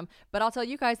Instagram, but I'll tell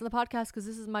you guys in the podcast because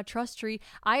this is my trust tree.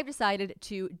 I have decided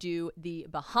to do the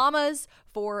Bahamas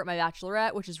for my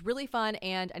bachelorette, which is really fun.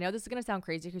 And I know this is going to sound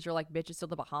crazy because you're like, bitch, it's still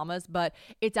the Bahamas, but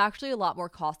it's actually a lot more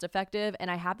cost effective.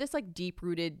 And I have this like deep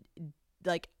rooted,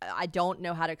 like, I don't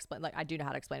know how to explain, like I do know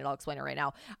how to explain it. I'll explain it right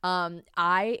now.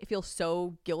 I feel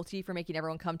so guilty for making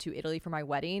everyone come to Italy for my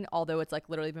wedding, although it's like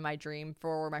literally been my dream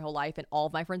for my whole life. And all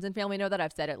of my friends and family know that.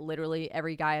 I've said it literally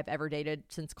every guy I've ever dated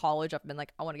since college. I've been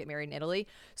like, I want to get married in Italy.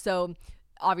 So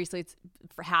obviously it's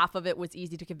for half of it was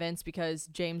easy to convince because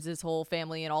James's whole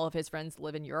family and all of his friends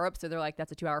live in Europe. So they're like,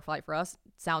 that's a 2-hour flight for us.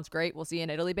 Sounds great. We'll see you in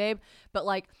Italy, babe. But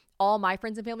like all my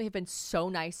friends and family have been so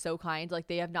nice, so kind. Like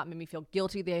they have not made me feel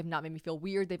guilty. They have not made me feel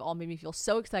weird. They've all made me feel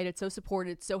so excited, so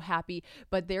supported, so happy.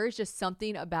 But there is just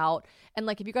something about, and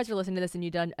like if you guys are listening to this and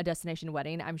you've done a destination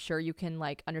wedding, I'm sure you can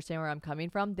like understand where I'm coming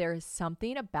from. There is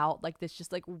something about like this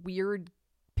just like weird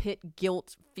pit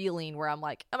guilt feeling where I'm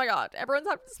like, oh my God, everyone's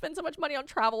having to spend so much money on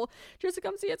travel just to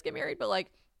come see us get married. But like,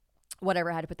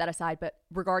 whatever, I had to put that aside. But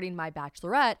regarding my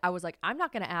bachelorette, I was like, I'm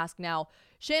not going to ask now.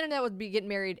 Shannon would be getting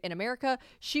married in America.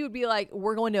 She would be like,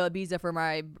 we're going to Ibiza for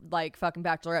my like fucking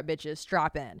bachelorette bitches,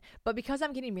 strap in. But because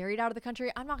I'm getting married out of the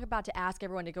country, I'm not about to ask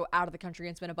everyone to go out of the country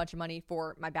and spend a bunch of money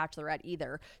for my bachelorette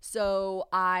either. So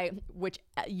which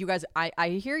you guys,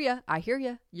 I hear you. I hear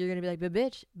you. You're going to be like, but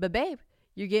bitch, but babe,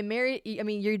 you're getting married. I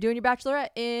mean, you're doing your bachelorette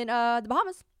in the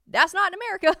Bahamas. That's not in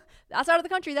America. That's out of the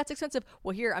country. That's expensive.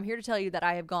 Well, I'm here to tell you that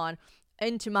I have gone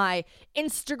into my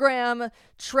Instagram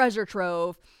treasure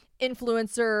trove,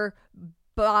 influencer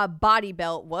body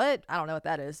belt. What? I don't know what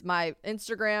that is. My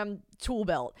Instagram tool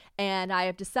belt. And I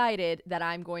have decided that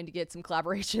I'm going to get some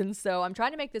collaborations. So I'm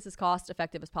trying to make this as cost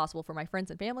effective as possible for my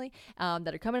friends and family that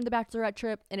are coming to the bachelorette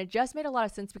trip. And it just made a lot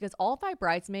of sense because all of my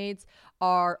bridesmaids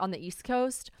are on the East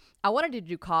Coast. I wanted to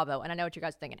do Cabo. And I know what you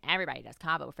guys are thinking. Everybody does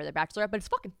Cabo for their bachelorette, but it's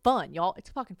fucking fun, y'all. It's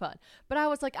fucking fun. But I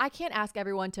was like, I can't ask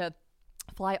everyone to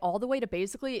fly all the way to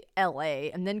basically LA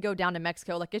and then go down to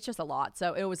Mexico. Like, it's just a lot.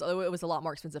 So it was a lot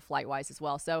more expensive flight wise as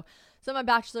well. So some of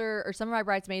my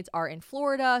bridesmaids are in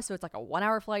Florida, so it's like a 1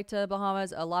 hour flight to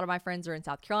Bahamas. A lot of my friends are in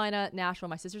South Carolina, Nashville.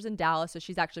 My sister's in Dallas, so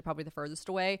she's actually probably the furthest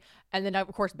away. And then of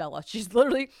course Bella, she's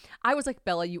literally, I was like,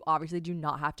 Bella, you obviously do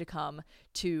not have to come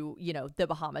to, the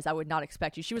Bahamas. I would not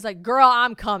expect you. She was like, girl,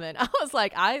 I'm coming. I was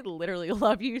like, I literally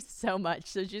love you so much.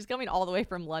 So she's coming all the way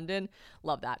from London.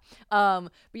 Love that.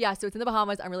 But yeah, so it's in the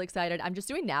Bahamas. I'm really excited. I'm just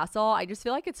doing Nassau. I just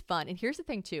feel like it's fun. And here's the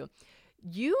thing too.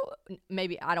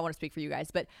 Maybe I don't want to speak for you guys,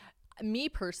 but me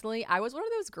personally, I was one of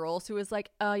those girls who was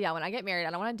like, oh yeah, when I get married, I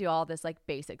don't want to do all this like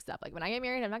basic stuff. Like when I get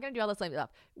married, I'm not going to do all this like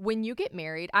stuff. When you get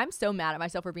married, I'm so mad at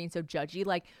myself for being so judgy.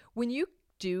 Like when you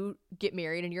do get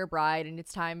married and you're a bride and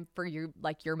it's time for your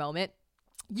moment,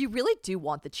 you really do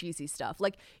want the cheesy stuff.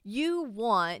 Like you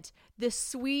want the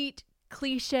sweet,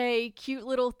 cliche, cute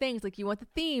little things. Like you want the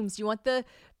themes, you want the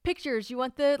pictures, you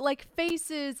want the like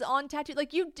faces on tattoo,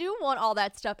 like you do want all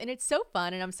that stuff, and it's so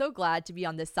fun. And I'm so glad to be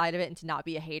on this side of it and to not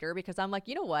be a hater, because I'm like,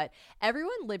 you know what,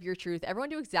 everyone live your truth, everyone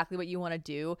do exactly what you want to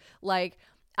do. Like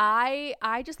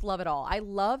I just love it all. I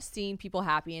love seeing people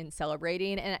happy and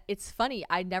celebrating. And it's funny,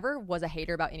 I never was a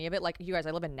hater about any of it. Like you guys,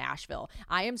 I live in Nashville.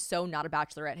 I am so not a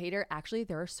Bachelorette hater. Actually,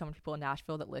 there are so many people in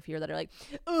Nashville that live here that are like,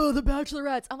 oh, the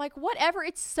Bachelorettes. I'm like, whatever.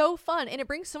 It's so fun and it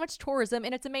brings so much tourism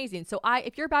and it's amazing. So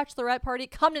if you're a Bachelorette party,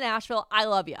 come to Nashville. I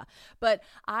love you. But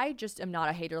I just am not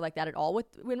a hater like that at all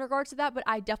in regards to that. But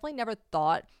I definitely never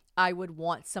thought I would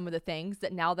want some of the things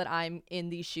that now that I'm in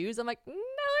these shoes, I'm like, no,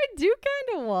 I do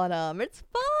kind of want them. It's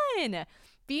fun.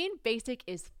 Being basic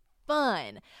is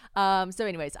fun. So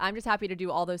anyways, I'm just happy to do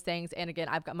all those things. And again,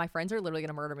 my friends are literally going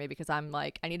to murder me because I'm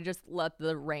like, I need to just let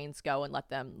the reins go and let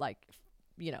them like,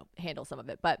 handle some of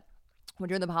it. But we're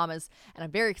doing the Bahamas and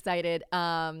I'm very excited.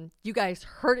 You guys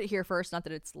heard it here first. Not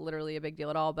that it's literally a big deal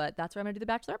at all, but that's where I'm going to do the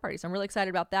bachelor party. So I'm really excited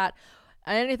about that.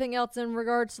 Anything else in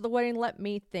regards to the wedding? Let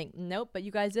me think. Nope. But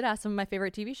you guys did ask some of my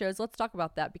favorite TV shows. Let's talk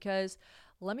about that, because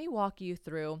let me walk you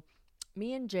through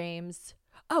me and James.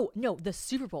 Oh, no, the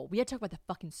Super Bowl. We had to talk about the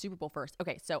fucking Super Bowl first.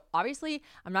 Okay, so obviously,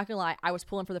 I'm not going to lie, I was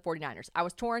pulling for the 49ers. I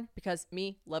was torn because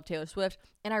love Taylor Swift,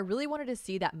 and I really wanted to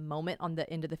see that moment at the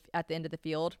end of the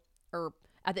field, or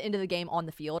at the end of the game on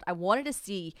the field. I wanted to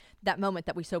see that moment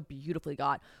that we so beautifully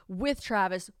got with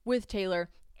Travis, with Taylor,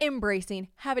 embracing,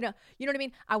 having you know what I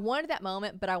mean? I wanted that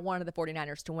moment, but I wanted the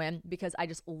 49ers to win because I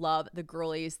just love the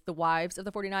girlies, the wives of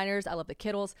the 49ers. I love the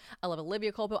Kittles. I love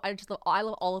Olivia Culpo. I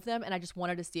love all of them, and I just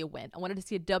wanted to see a win. I wanted to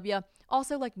see a W.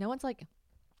 Also, like, no one's like,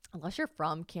 unless you're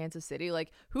from Kansas City, like,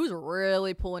 who's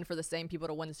really pulling for the same people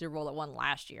to win the Super Bowl that won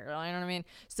last year? You know what I mean?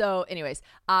 So anyways,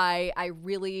 I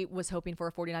really was hoping for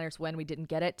a 49ers win. We didn't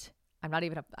get it. I'm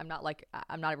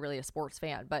not really a sports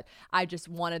fan, but I just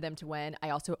wanted them to win.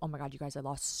 I also, oh my God, you guys, I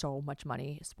lost so much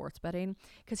money sports betting.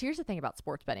 Because here's the thing about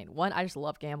sports betting. One, I just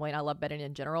love gambling. I love betting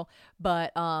in general.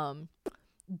 But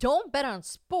don't bet on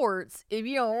sports if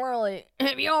you don't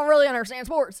really understand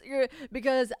sports.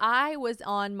 Because I was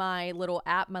on my little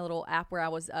app where I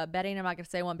was betting. I'm not going to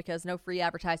say one because no free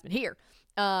advertisement here.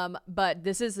 But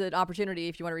this is an opportunity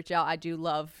if you want to reach out. I do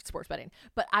love sports betting.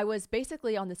 But I was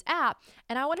basically on this app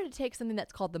and I wanted to take something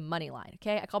that's called the money line.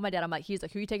 Okay. I called my dad. He's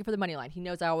like, who are you taking for the money line? He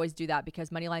knows I always do that because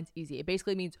money line's easy. It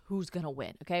basically means who's going to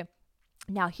win. Okay.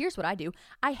 Now, here's what I do.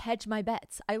 I hedge my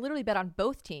bets. I literally bet on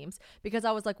both teams because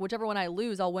I was like, whichever one I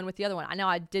lose, I'll win with the other one. I know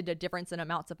I did a difference in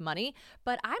amounts of money,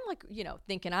 but I'm like,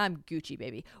 thinking I'm Gucci,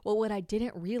 baby. Well, what I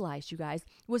didn't realize, you guys,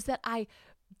 was that I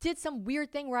did some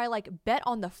weird thing where I like bet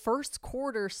on the first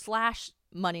quarter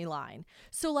 / money line.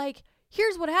 So like,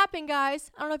 here's what happened, guys.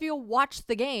 I don't know if you watched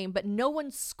the game, but no one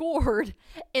scored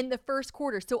in the first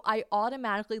quarter. So I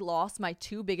automatically lost my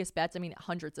two biggest bets. I mean,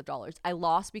 hundreds of dollars. I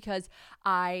lost because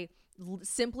I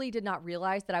simply did not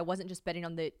realize that I wasn't just betting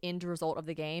on the end result of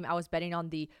the game. I was betting on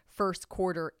the first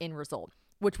quarter end result,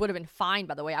 which would have been fine,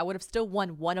 by the way. I would have still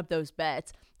won one of those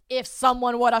bets if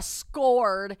someone would have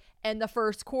scored in the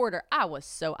first quarter. I was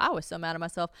so mad at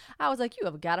myself. I was like, you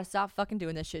have got to stop fucking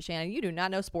doing this shit, Shannon. You do not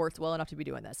know sports well enough to be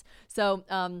doing this. So,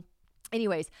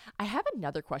 anyways, I have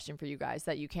another question for you guys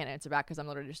that you can't answer back because I'm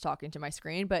literally just talking to my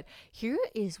screen. But here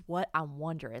is what I'm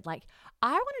wondering. Like,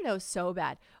 I want to know so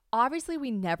bad. Obviously,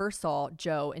 we never saw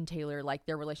Joe and Taylor, like,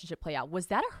 their relationship play out. Was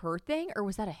that a her thing or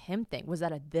was that a him thing? Was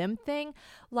that a them thing?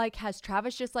 Like, has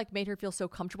Travis just, like, made her feel so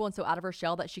comfortable and so out of her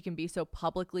shell that she can be so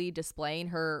publicly displaying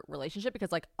her relationship?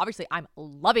 Because, like, obviously, I'm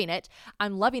loving it.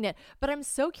 But I'm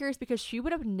so curious because she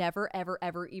would have never, ever,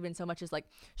 ever even so much as, like,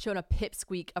 shown a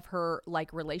pipsqueak of her,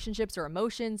 like, relationships or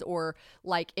emotions or,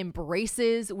 like,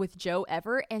 embraces with Joe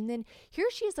ever. And then here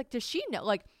she is, like, does she know,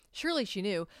 like, Surely she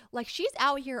knew. Like, she's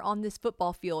out here on this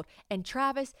football field, and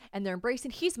Travis, and they're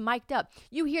embracing. He's mic'd up.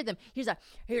 You hear them. He's like,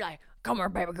 come here,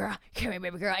 baby girl. Come here,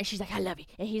 baby girl. And she's like, I love you.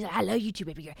 And he's like, I love you too,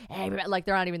 baby girl. And like,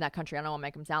 they're not even that country. I don't want to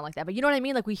make them sound like that. But you know what I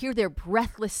mean? Like, we hear their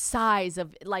breathless sighs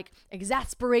of, like,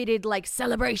 exasperated, like,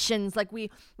 celebrations. Like,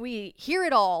 we hear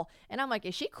it all. And I'm like,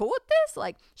 is she cool with this?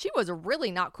 Like, she was really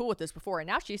not cool with this before. And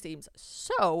now she seems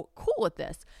so cool with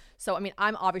this. So, I mean,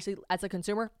 I'm obviously, as a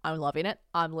consumer, I'm loving it.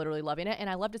 I'm literally loving it. And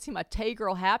I love to see my Tay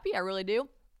girl happy. I really do.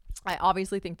 I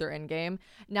obviously think they're in game.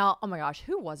 Now, oh my gosh,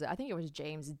 who was it? I think it was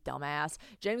James, dumbass.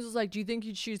 James was like, do you think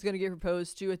she's going to get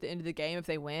proposed to at the end of the game if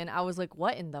they win? I was like,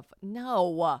 what in the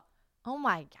no. Oh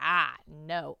my God,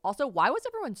 no. Also, why was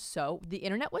everyone the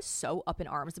internet was so up in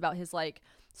arms about his, like,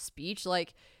 speech?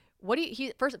 Like,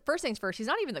 first things first, he's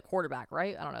not even the quarterback,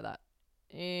 right? I don't know that.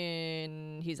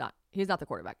 And he's not the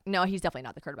quarterback. No, he's definitely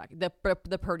not the quarterback.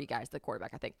 The Purdy guy's the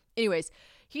quarterback, I think. Anyways,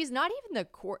 he's not even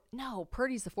no,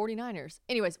 Purdy's the 49ers.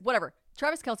 Anyways, whatever.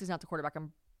 Travis Kelce's not the quarterback.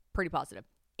 I'm pretty positive.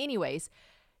 Anyways,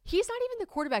 he's not even the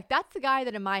quarterback. That's the guy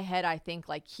that in my head, I think,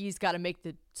 like, he's got to make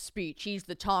the speech. He's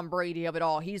the Tom Brady of it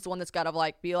all. He's the one that's got to,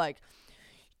 like, be like,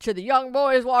 to the young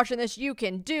boys watching this, you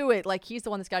can do it. Like, he's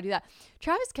the one that's got to do that.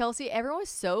 Travis Kelce, everyone was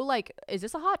so, like, is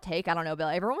this a hot take? I don't know,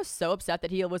 but everyone was so upset that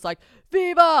he was like,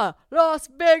 Viva Las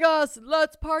Vegas,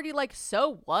 let's party. Like,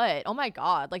 so what? Oh my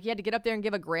God. Like, he had to get up there and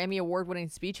give a Grammy award winning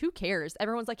speech. Who cares?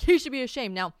 Everyone's like, he should be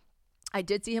ashamed. Now, I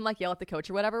did see him, like, yell at the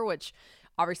coach or whatever, which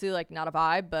obviously, like, not a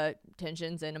vibe, but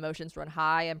tensions and emotions run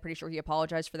high. I'm pretty sure he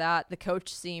apologized for that. The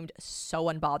coach seemed so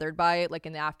unbothered by it. Like,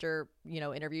 in the after,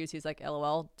 interviews, he's like,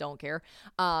 LOL, don't care.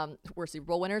 We're Super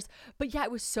Bowl winners. But yeah,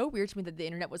 it was so weird to me that the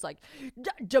internet was like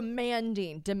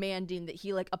demanding that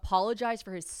he, like, apologize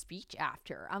for his speech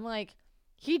after. I'm like,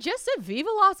 he just said Viva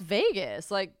Las Vegas.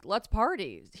 Like, let's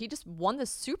party. He just won the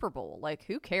Super Bowl. Like,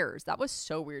 who cares? That was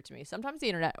so weird to me. Sometimes the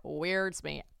internet weirds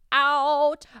me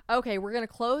out. Okay, we're going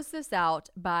to close this out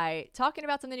by talking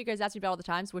about something you guys ask me about all the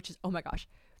times, which is, oh my gosh.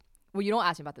 Well, you don't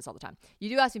ask me about this all the time. You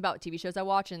do ask me about TV shows I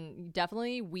watch, and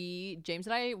definitely James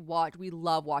and I we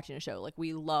love watching a show. Like,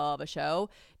 we love a show.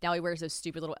 Now he wears those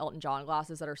stupid little Elton John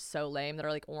glasses that are so lame, that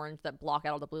are like orange, that block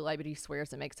out all the blue light, but he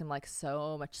swears it makes him like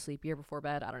so much sleepier before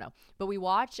bed. I don't know. But we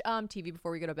watch TV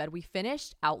before we go to bed. We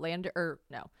finished Outlander,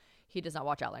 he does not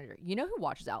watch Outlander. You know who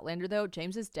watches Outlander, though?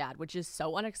 James's dad, which is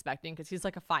so unexpected because he's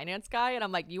like a finance guy. And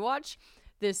I'm like, you watch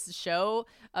this show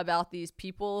about these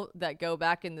people that go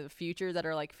back in the future that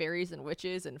are like fairies and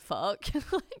witches and fuck?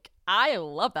 Like, I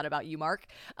love that about you, Mark.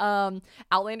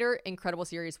 Outlander, incredible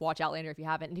series. Watch Outlander if you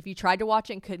haven't. And if you tried to watch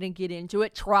it and couldn't get into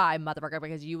it, try, motherfucker,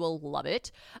 because you will love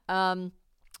it.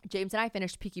 James and I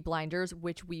finished Peaky Blinders,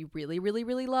 which we really, really,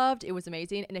 really loved. It was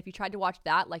amazing. And if you tried to watch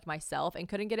that like myself and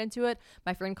couldn't get into it,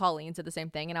 my friend Colleen said the same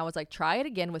thing. And I was like, try it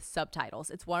again with subtitles.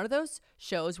 It's one of those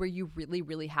shows where you really,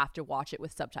 really have to watch it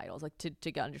with subtitles, like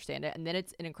to understand it. And then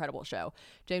it's an incredible show.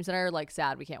 James and I are like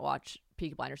sad we can't watch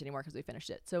Peaky Blinders anymore because we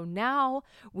finished it. So now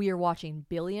we are watching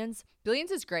Billions. Billions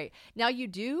is great. Now you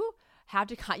do have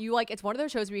to it's one of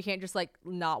those shows where you can't just like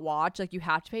not watch. Like, you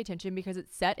have to pay attention because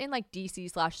it's set in like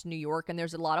DC/New York, and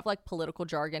there's a lot of like political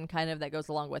jargon kind of that goes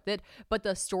along with it. But the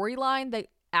storyline, the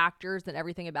actors and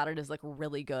everything about it is like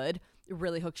really good. It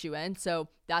really hooks you in. So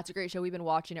that's a great show. We've been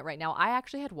watching it right now. I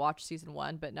actually had watched season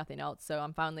 1, but nothing else. So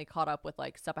I'm finally caught up with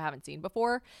like stuff I haven't seen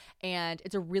before. And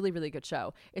it's a really, really good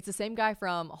show. It's the same guy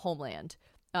from Homeland,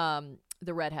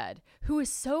 the redhead, who is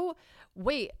so,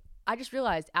 I just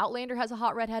realized Outlander has a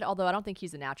hot redhead, although I don't think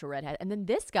he's a natural redhead. And then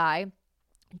this guy,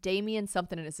 Damien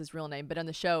something is his real name, but on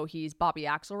the show, he's Bobby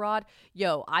Axelrod.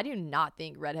 Yo, I do not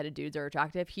think redheaded dudes are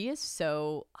attractive. He is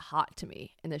so hot to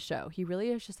me in the show. He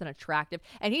really is just an attractive,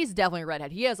 and he's definitely a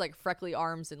redhead. He has like freckly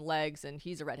arms and legs, and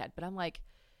he's a redhead. But I'm like,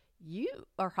 you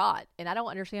are hot, and I don't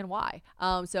understand why.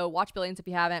 So watch Billions if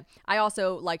you haven't. I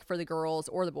also, like, for the girls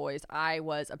or the boys, I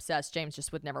was obsessed. James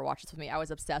just would never watch this with me. I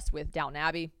was obsessed with Downton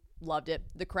Abbey. Loved it.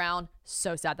 The Crown,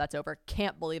 so sad that's over.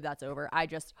 Can't believe that's over.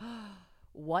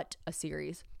 What a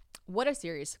series. What a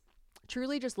series.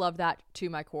 Truly just loved that to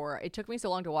my core. It took me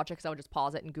so long to watch it because I would just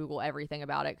pause it and Google everything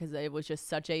about it because it was just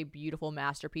such a beautiful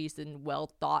masterpiece and well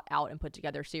thought out and put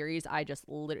together series.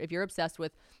 If you're obsessed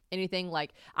with anything,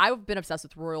 like, I've been obsessed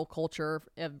with royal culture,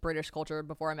 British culture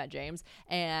before I met James.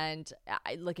 And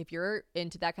if you're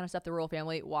into that kind of stuff, the royal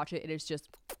family, watch it. It is just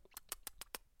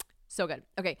so good.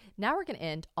 Okay, now we're going to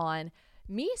end on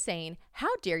me saying, how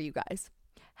dare you guys?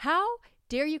 How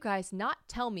dare you guys not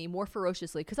tell me more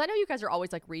ferociously? Because I know you guys are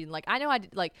always like reading. Like, I know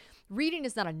reading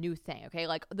is not a new thing, okay?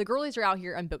 Like, the girlies are out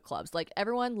here in book clubs. Like,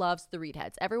 everyone loves the read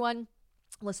heads. Everyone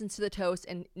listens to the toast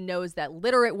and knows that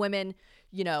literate women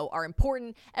are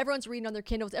important. Everyone's reading on their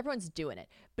Kindles. Everyone's doing it.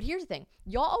 But here's the thing.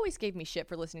 Y'all always gave me shit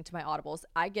for listening to my Audibles.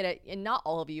 I get it. And not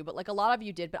all of you, but like a lot of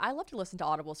you did. But I love to listen to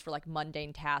Audibles for like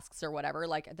mundane tasks or whatever.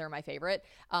 Like they're my favorite.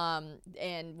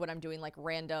 And when I'm doing like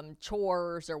random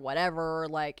chores or whatever,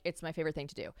 like it's my favorite thing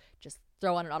to do. Just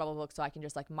throw on an Audible book so I can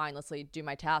just like mindlessly do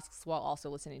my tasks while also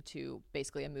listening to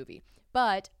basically a movie.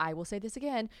 But I will say this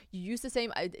again, you use the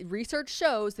same, research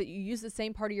shows that you use the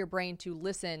same part of your brain to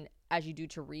listen as you do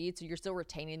to read. So you're still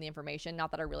retaining the information.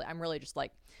 Not that I'm really just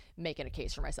like making a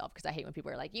case for myself, because I hate when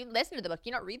people are like, you listen to the book,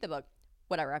 you don't read the book.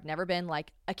 Whatever. I've never been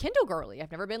like a Kindle girly.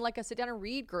 I've never been like a sit down and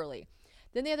read girly.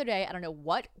 Then the other day, I don't know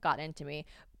what got into me.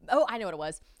 Oh, I know what it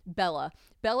was. Bella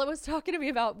was talking to me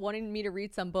about wanting me to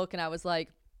read some book. And I was like,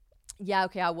 yeah,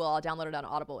 okay, I will. I'll download it on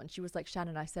Audible. And she was like,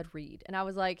 Shannon, I said read. And I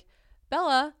was like,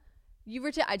 Bella,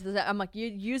 I'm like, you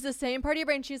use the same part of your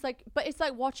brain. She's like, but it's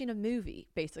like watching a movie,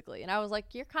 basically. And I was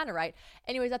like, you're kind of right.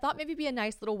 Anyways, I thought maybe it'd be a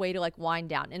nice little way to like wind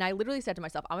down. And I literally said to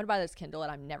myself, I'm going to buy this Kindle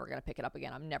and I'm never going to pick it up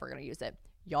again. I'm never going to use it.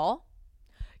 Y'all,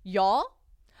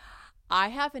 I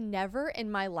have never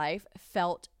in my life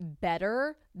felt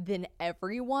better than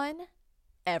everyone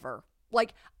ever.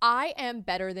 Like, I am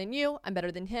better than you. I'm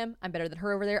better than him. I'm better than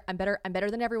her over there. I'm better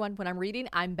than everyone. When I'm reading,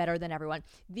 I'm better than everyone.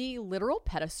 The literal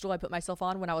pedestal I put myself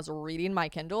on when I was reading my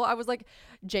Kindle, I was like,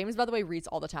 James, by the way, reads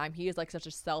all the time. He is like such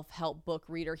a self-help book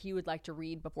reader. He would like to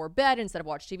read before bed instead of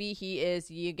watch TV. He is,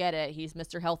 you get it. He's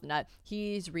Mr. Health Nut.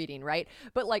 He's reading, right?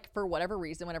 But like, for whatever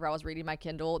reason, whenever I was reading my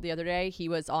Kindle the other day, he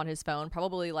was on his phone,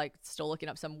 probably like still looking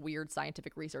up some weird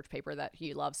scientific research paper that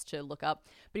he loves to look up.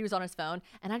 But he was on his phone,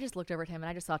 and I just looked over at him and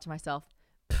I just thought to myself,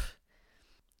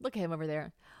 look at him over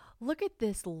there. Look at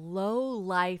this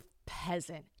low-life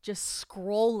peasant just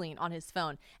scrolling on his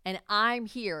phone. And I'm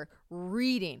here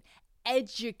reading,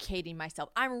 educating myself.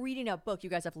 I'm reading a book.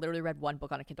 You guys have literally read one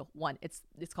book on a Kindle. One. It's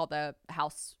called The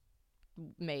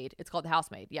Housemaid. It's called The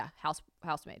Housemaid. Yeah,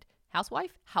 Housemaid.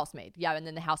 Housewife? Housemaid. Yeah, and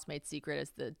then The Housemaid's Secret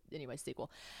is the, sequel.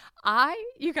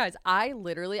 You guys, I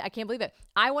can't believe it.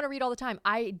 I want to read all the time.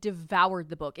 I devoured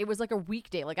the book. It was like a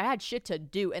weekday. Like, I had shit to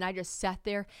do, and I just sat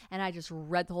there, and I just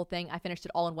read the whole thing. I finished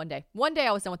it all in one day. One day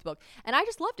I was done with the book, and I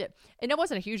just loved it. And it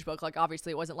wasn't a huge book. Like,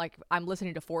 obviously, it wasn't like I'm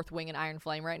listening to Fourth Wing and Iron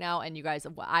Flame right now, and you guys,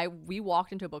 we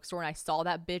walked into a bookstore, and I saw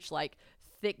that bitch, like,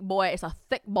 thick boy. It's a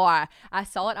thick boy. I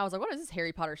saw it and I was like, what is this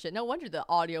Harry Potter shit? No wonder the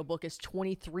audiobook is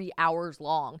 23 hours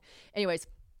long. Anyways,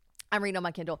 I'm reading on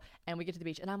my Kindle and we get to the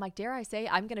beach and I'm like, dare I say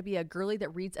I'm going to be a girly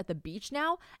that reads at the beach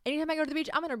now? Anytime I go to the beach,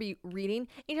 I'm going to be reading.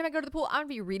 Anytime I go to the pool, I'm going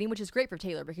to be reading, which is great for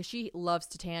Taylor because she loves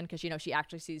to tan because, she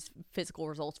actually sees physical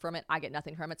results from it. I get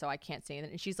nothing from it, so I can't see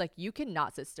anything. And she's like, you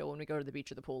cannot sit still when we go to the beach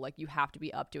or the pool. Like, you have to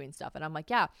be up doing stuff. And I'm like,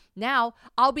 yeah, now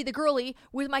I'll be the girly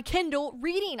with my Kindle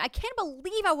reading. I can't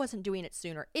believe I wasn't doing it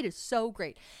sooner. It is so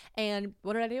great. And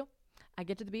what did I do? I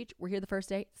get to the beach. We're here the first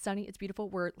day. It's sunny. It's beautiful.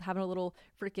 We're having a little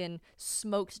freaking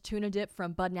smoked tuna dip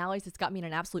from Bud & Alley's. It's got me in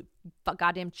an absolute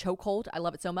goddamn chokehold. I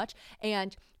love it so much.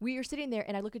 And we are sitting there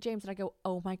and I look at James and I go,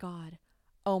 oh my God,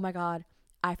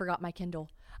 I forgot my Kindle.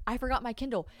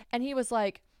 And he was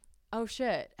like, oh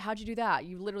shit, how'd you do that?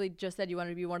 You literally just said you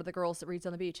wanted to be one of the girls that reads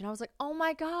on the beach. And I was like, oh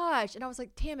my gosh. And I was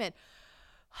like, damn it.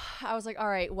 I was like, all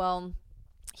right, well,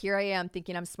 here I am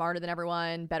thinking I'm smarter than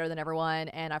everyone, better than everyone,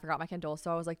 and I forgot my Kindle. So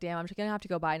I was like, damn, I'm just going to have to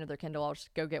go buy another Kindle. I'll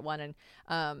just go get one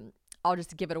and I'll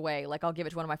just give it away. Like, I'll give it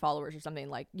to one of my followers or something.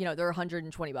 Like, they're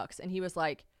 $120. And he was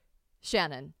like,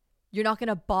 Shannon, you're not going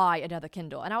to buy another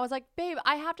Kindle. And I was like, babe,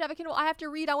 I have to have a Kindle. I have to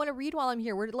read. I want to read while I'm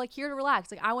here. We're like here to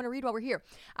relax. Like, I want to read while we're here.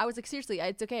 I was like, seriously,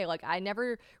 it's okay. Like, I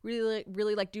never really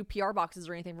like do PR boxes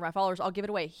or anything for my followers. I'll give it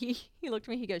away. He looked at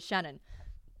me. He goes, Shannon,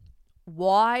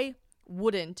 why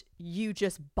wouldn't you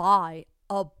just buy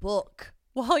a book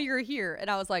while you're here? And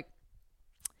I was like,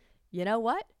 you know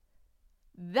what?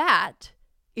 That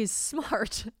is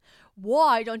smart.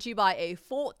 Why don't you buy a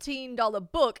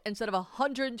 $14 book instead of a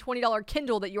 $120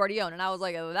 Kindle that you already own? And I was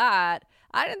like, I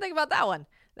didn't think about that one.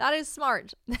 That is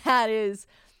smart. That is,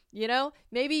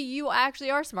 maybe you actually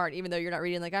are smart, even though you're not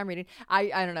reading like I'm reading.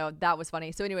 I don't know. That was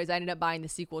funny. So anyways, I ended up buying the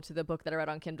sequel to the book that I read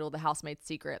on Kindle, The Housemaid's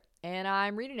Secret. And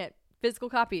I'm reading it.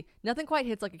 Physical copy. Nothing quite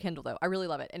hits like a Kindle though. I really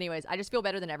love it. Anyways, I just feel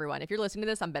better than everyone. If you're listening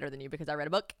to this, I'm better than you because I read a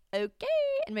book. Okay.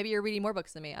 And maybe you're reading more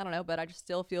books than me. I don't know, but I just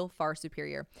still feel far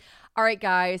superior. All right,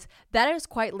 guys. That is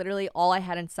quite literally all I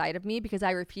had inside of me because I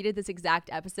repeated this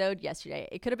exact episode yesterday.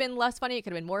 It could have been less funny. It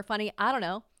could have been more funny. I don't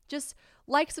know. Just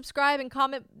like, subscribe, and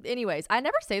comment. Anyways, I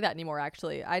never say that anymore,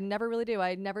 actually. I never really do.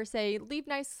 I never say leave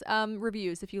nice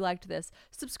reviews if you liked this.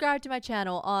 Subscribe to my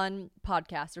channel on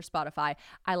podcast or Spotify.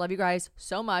 I love you guys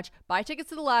so much. Buy tickets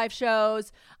to the live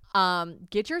shows.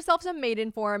 Get yourself some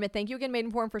Maidenform. And thank you again,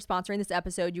 Maidenform, for sponsoring this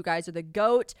episode. You guys are the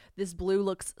GOAT. This blue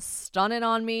looks stunning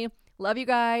on me. Love you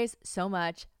guys so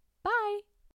much.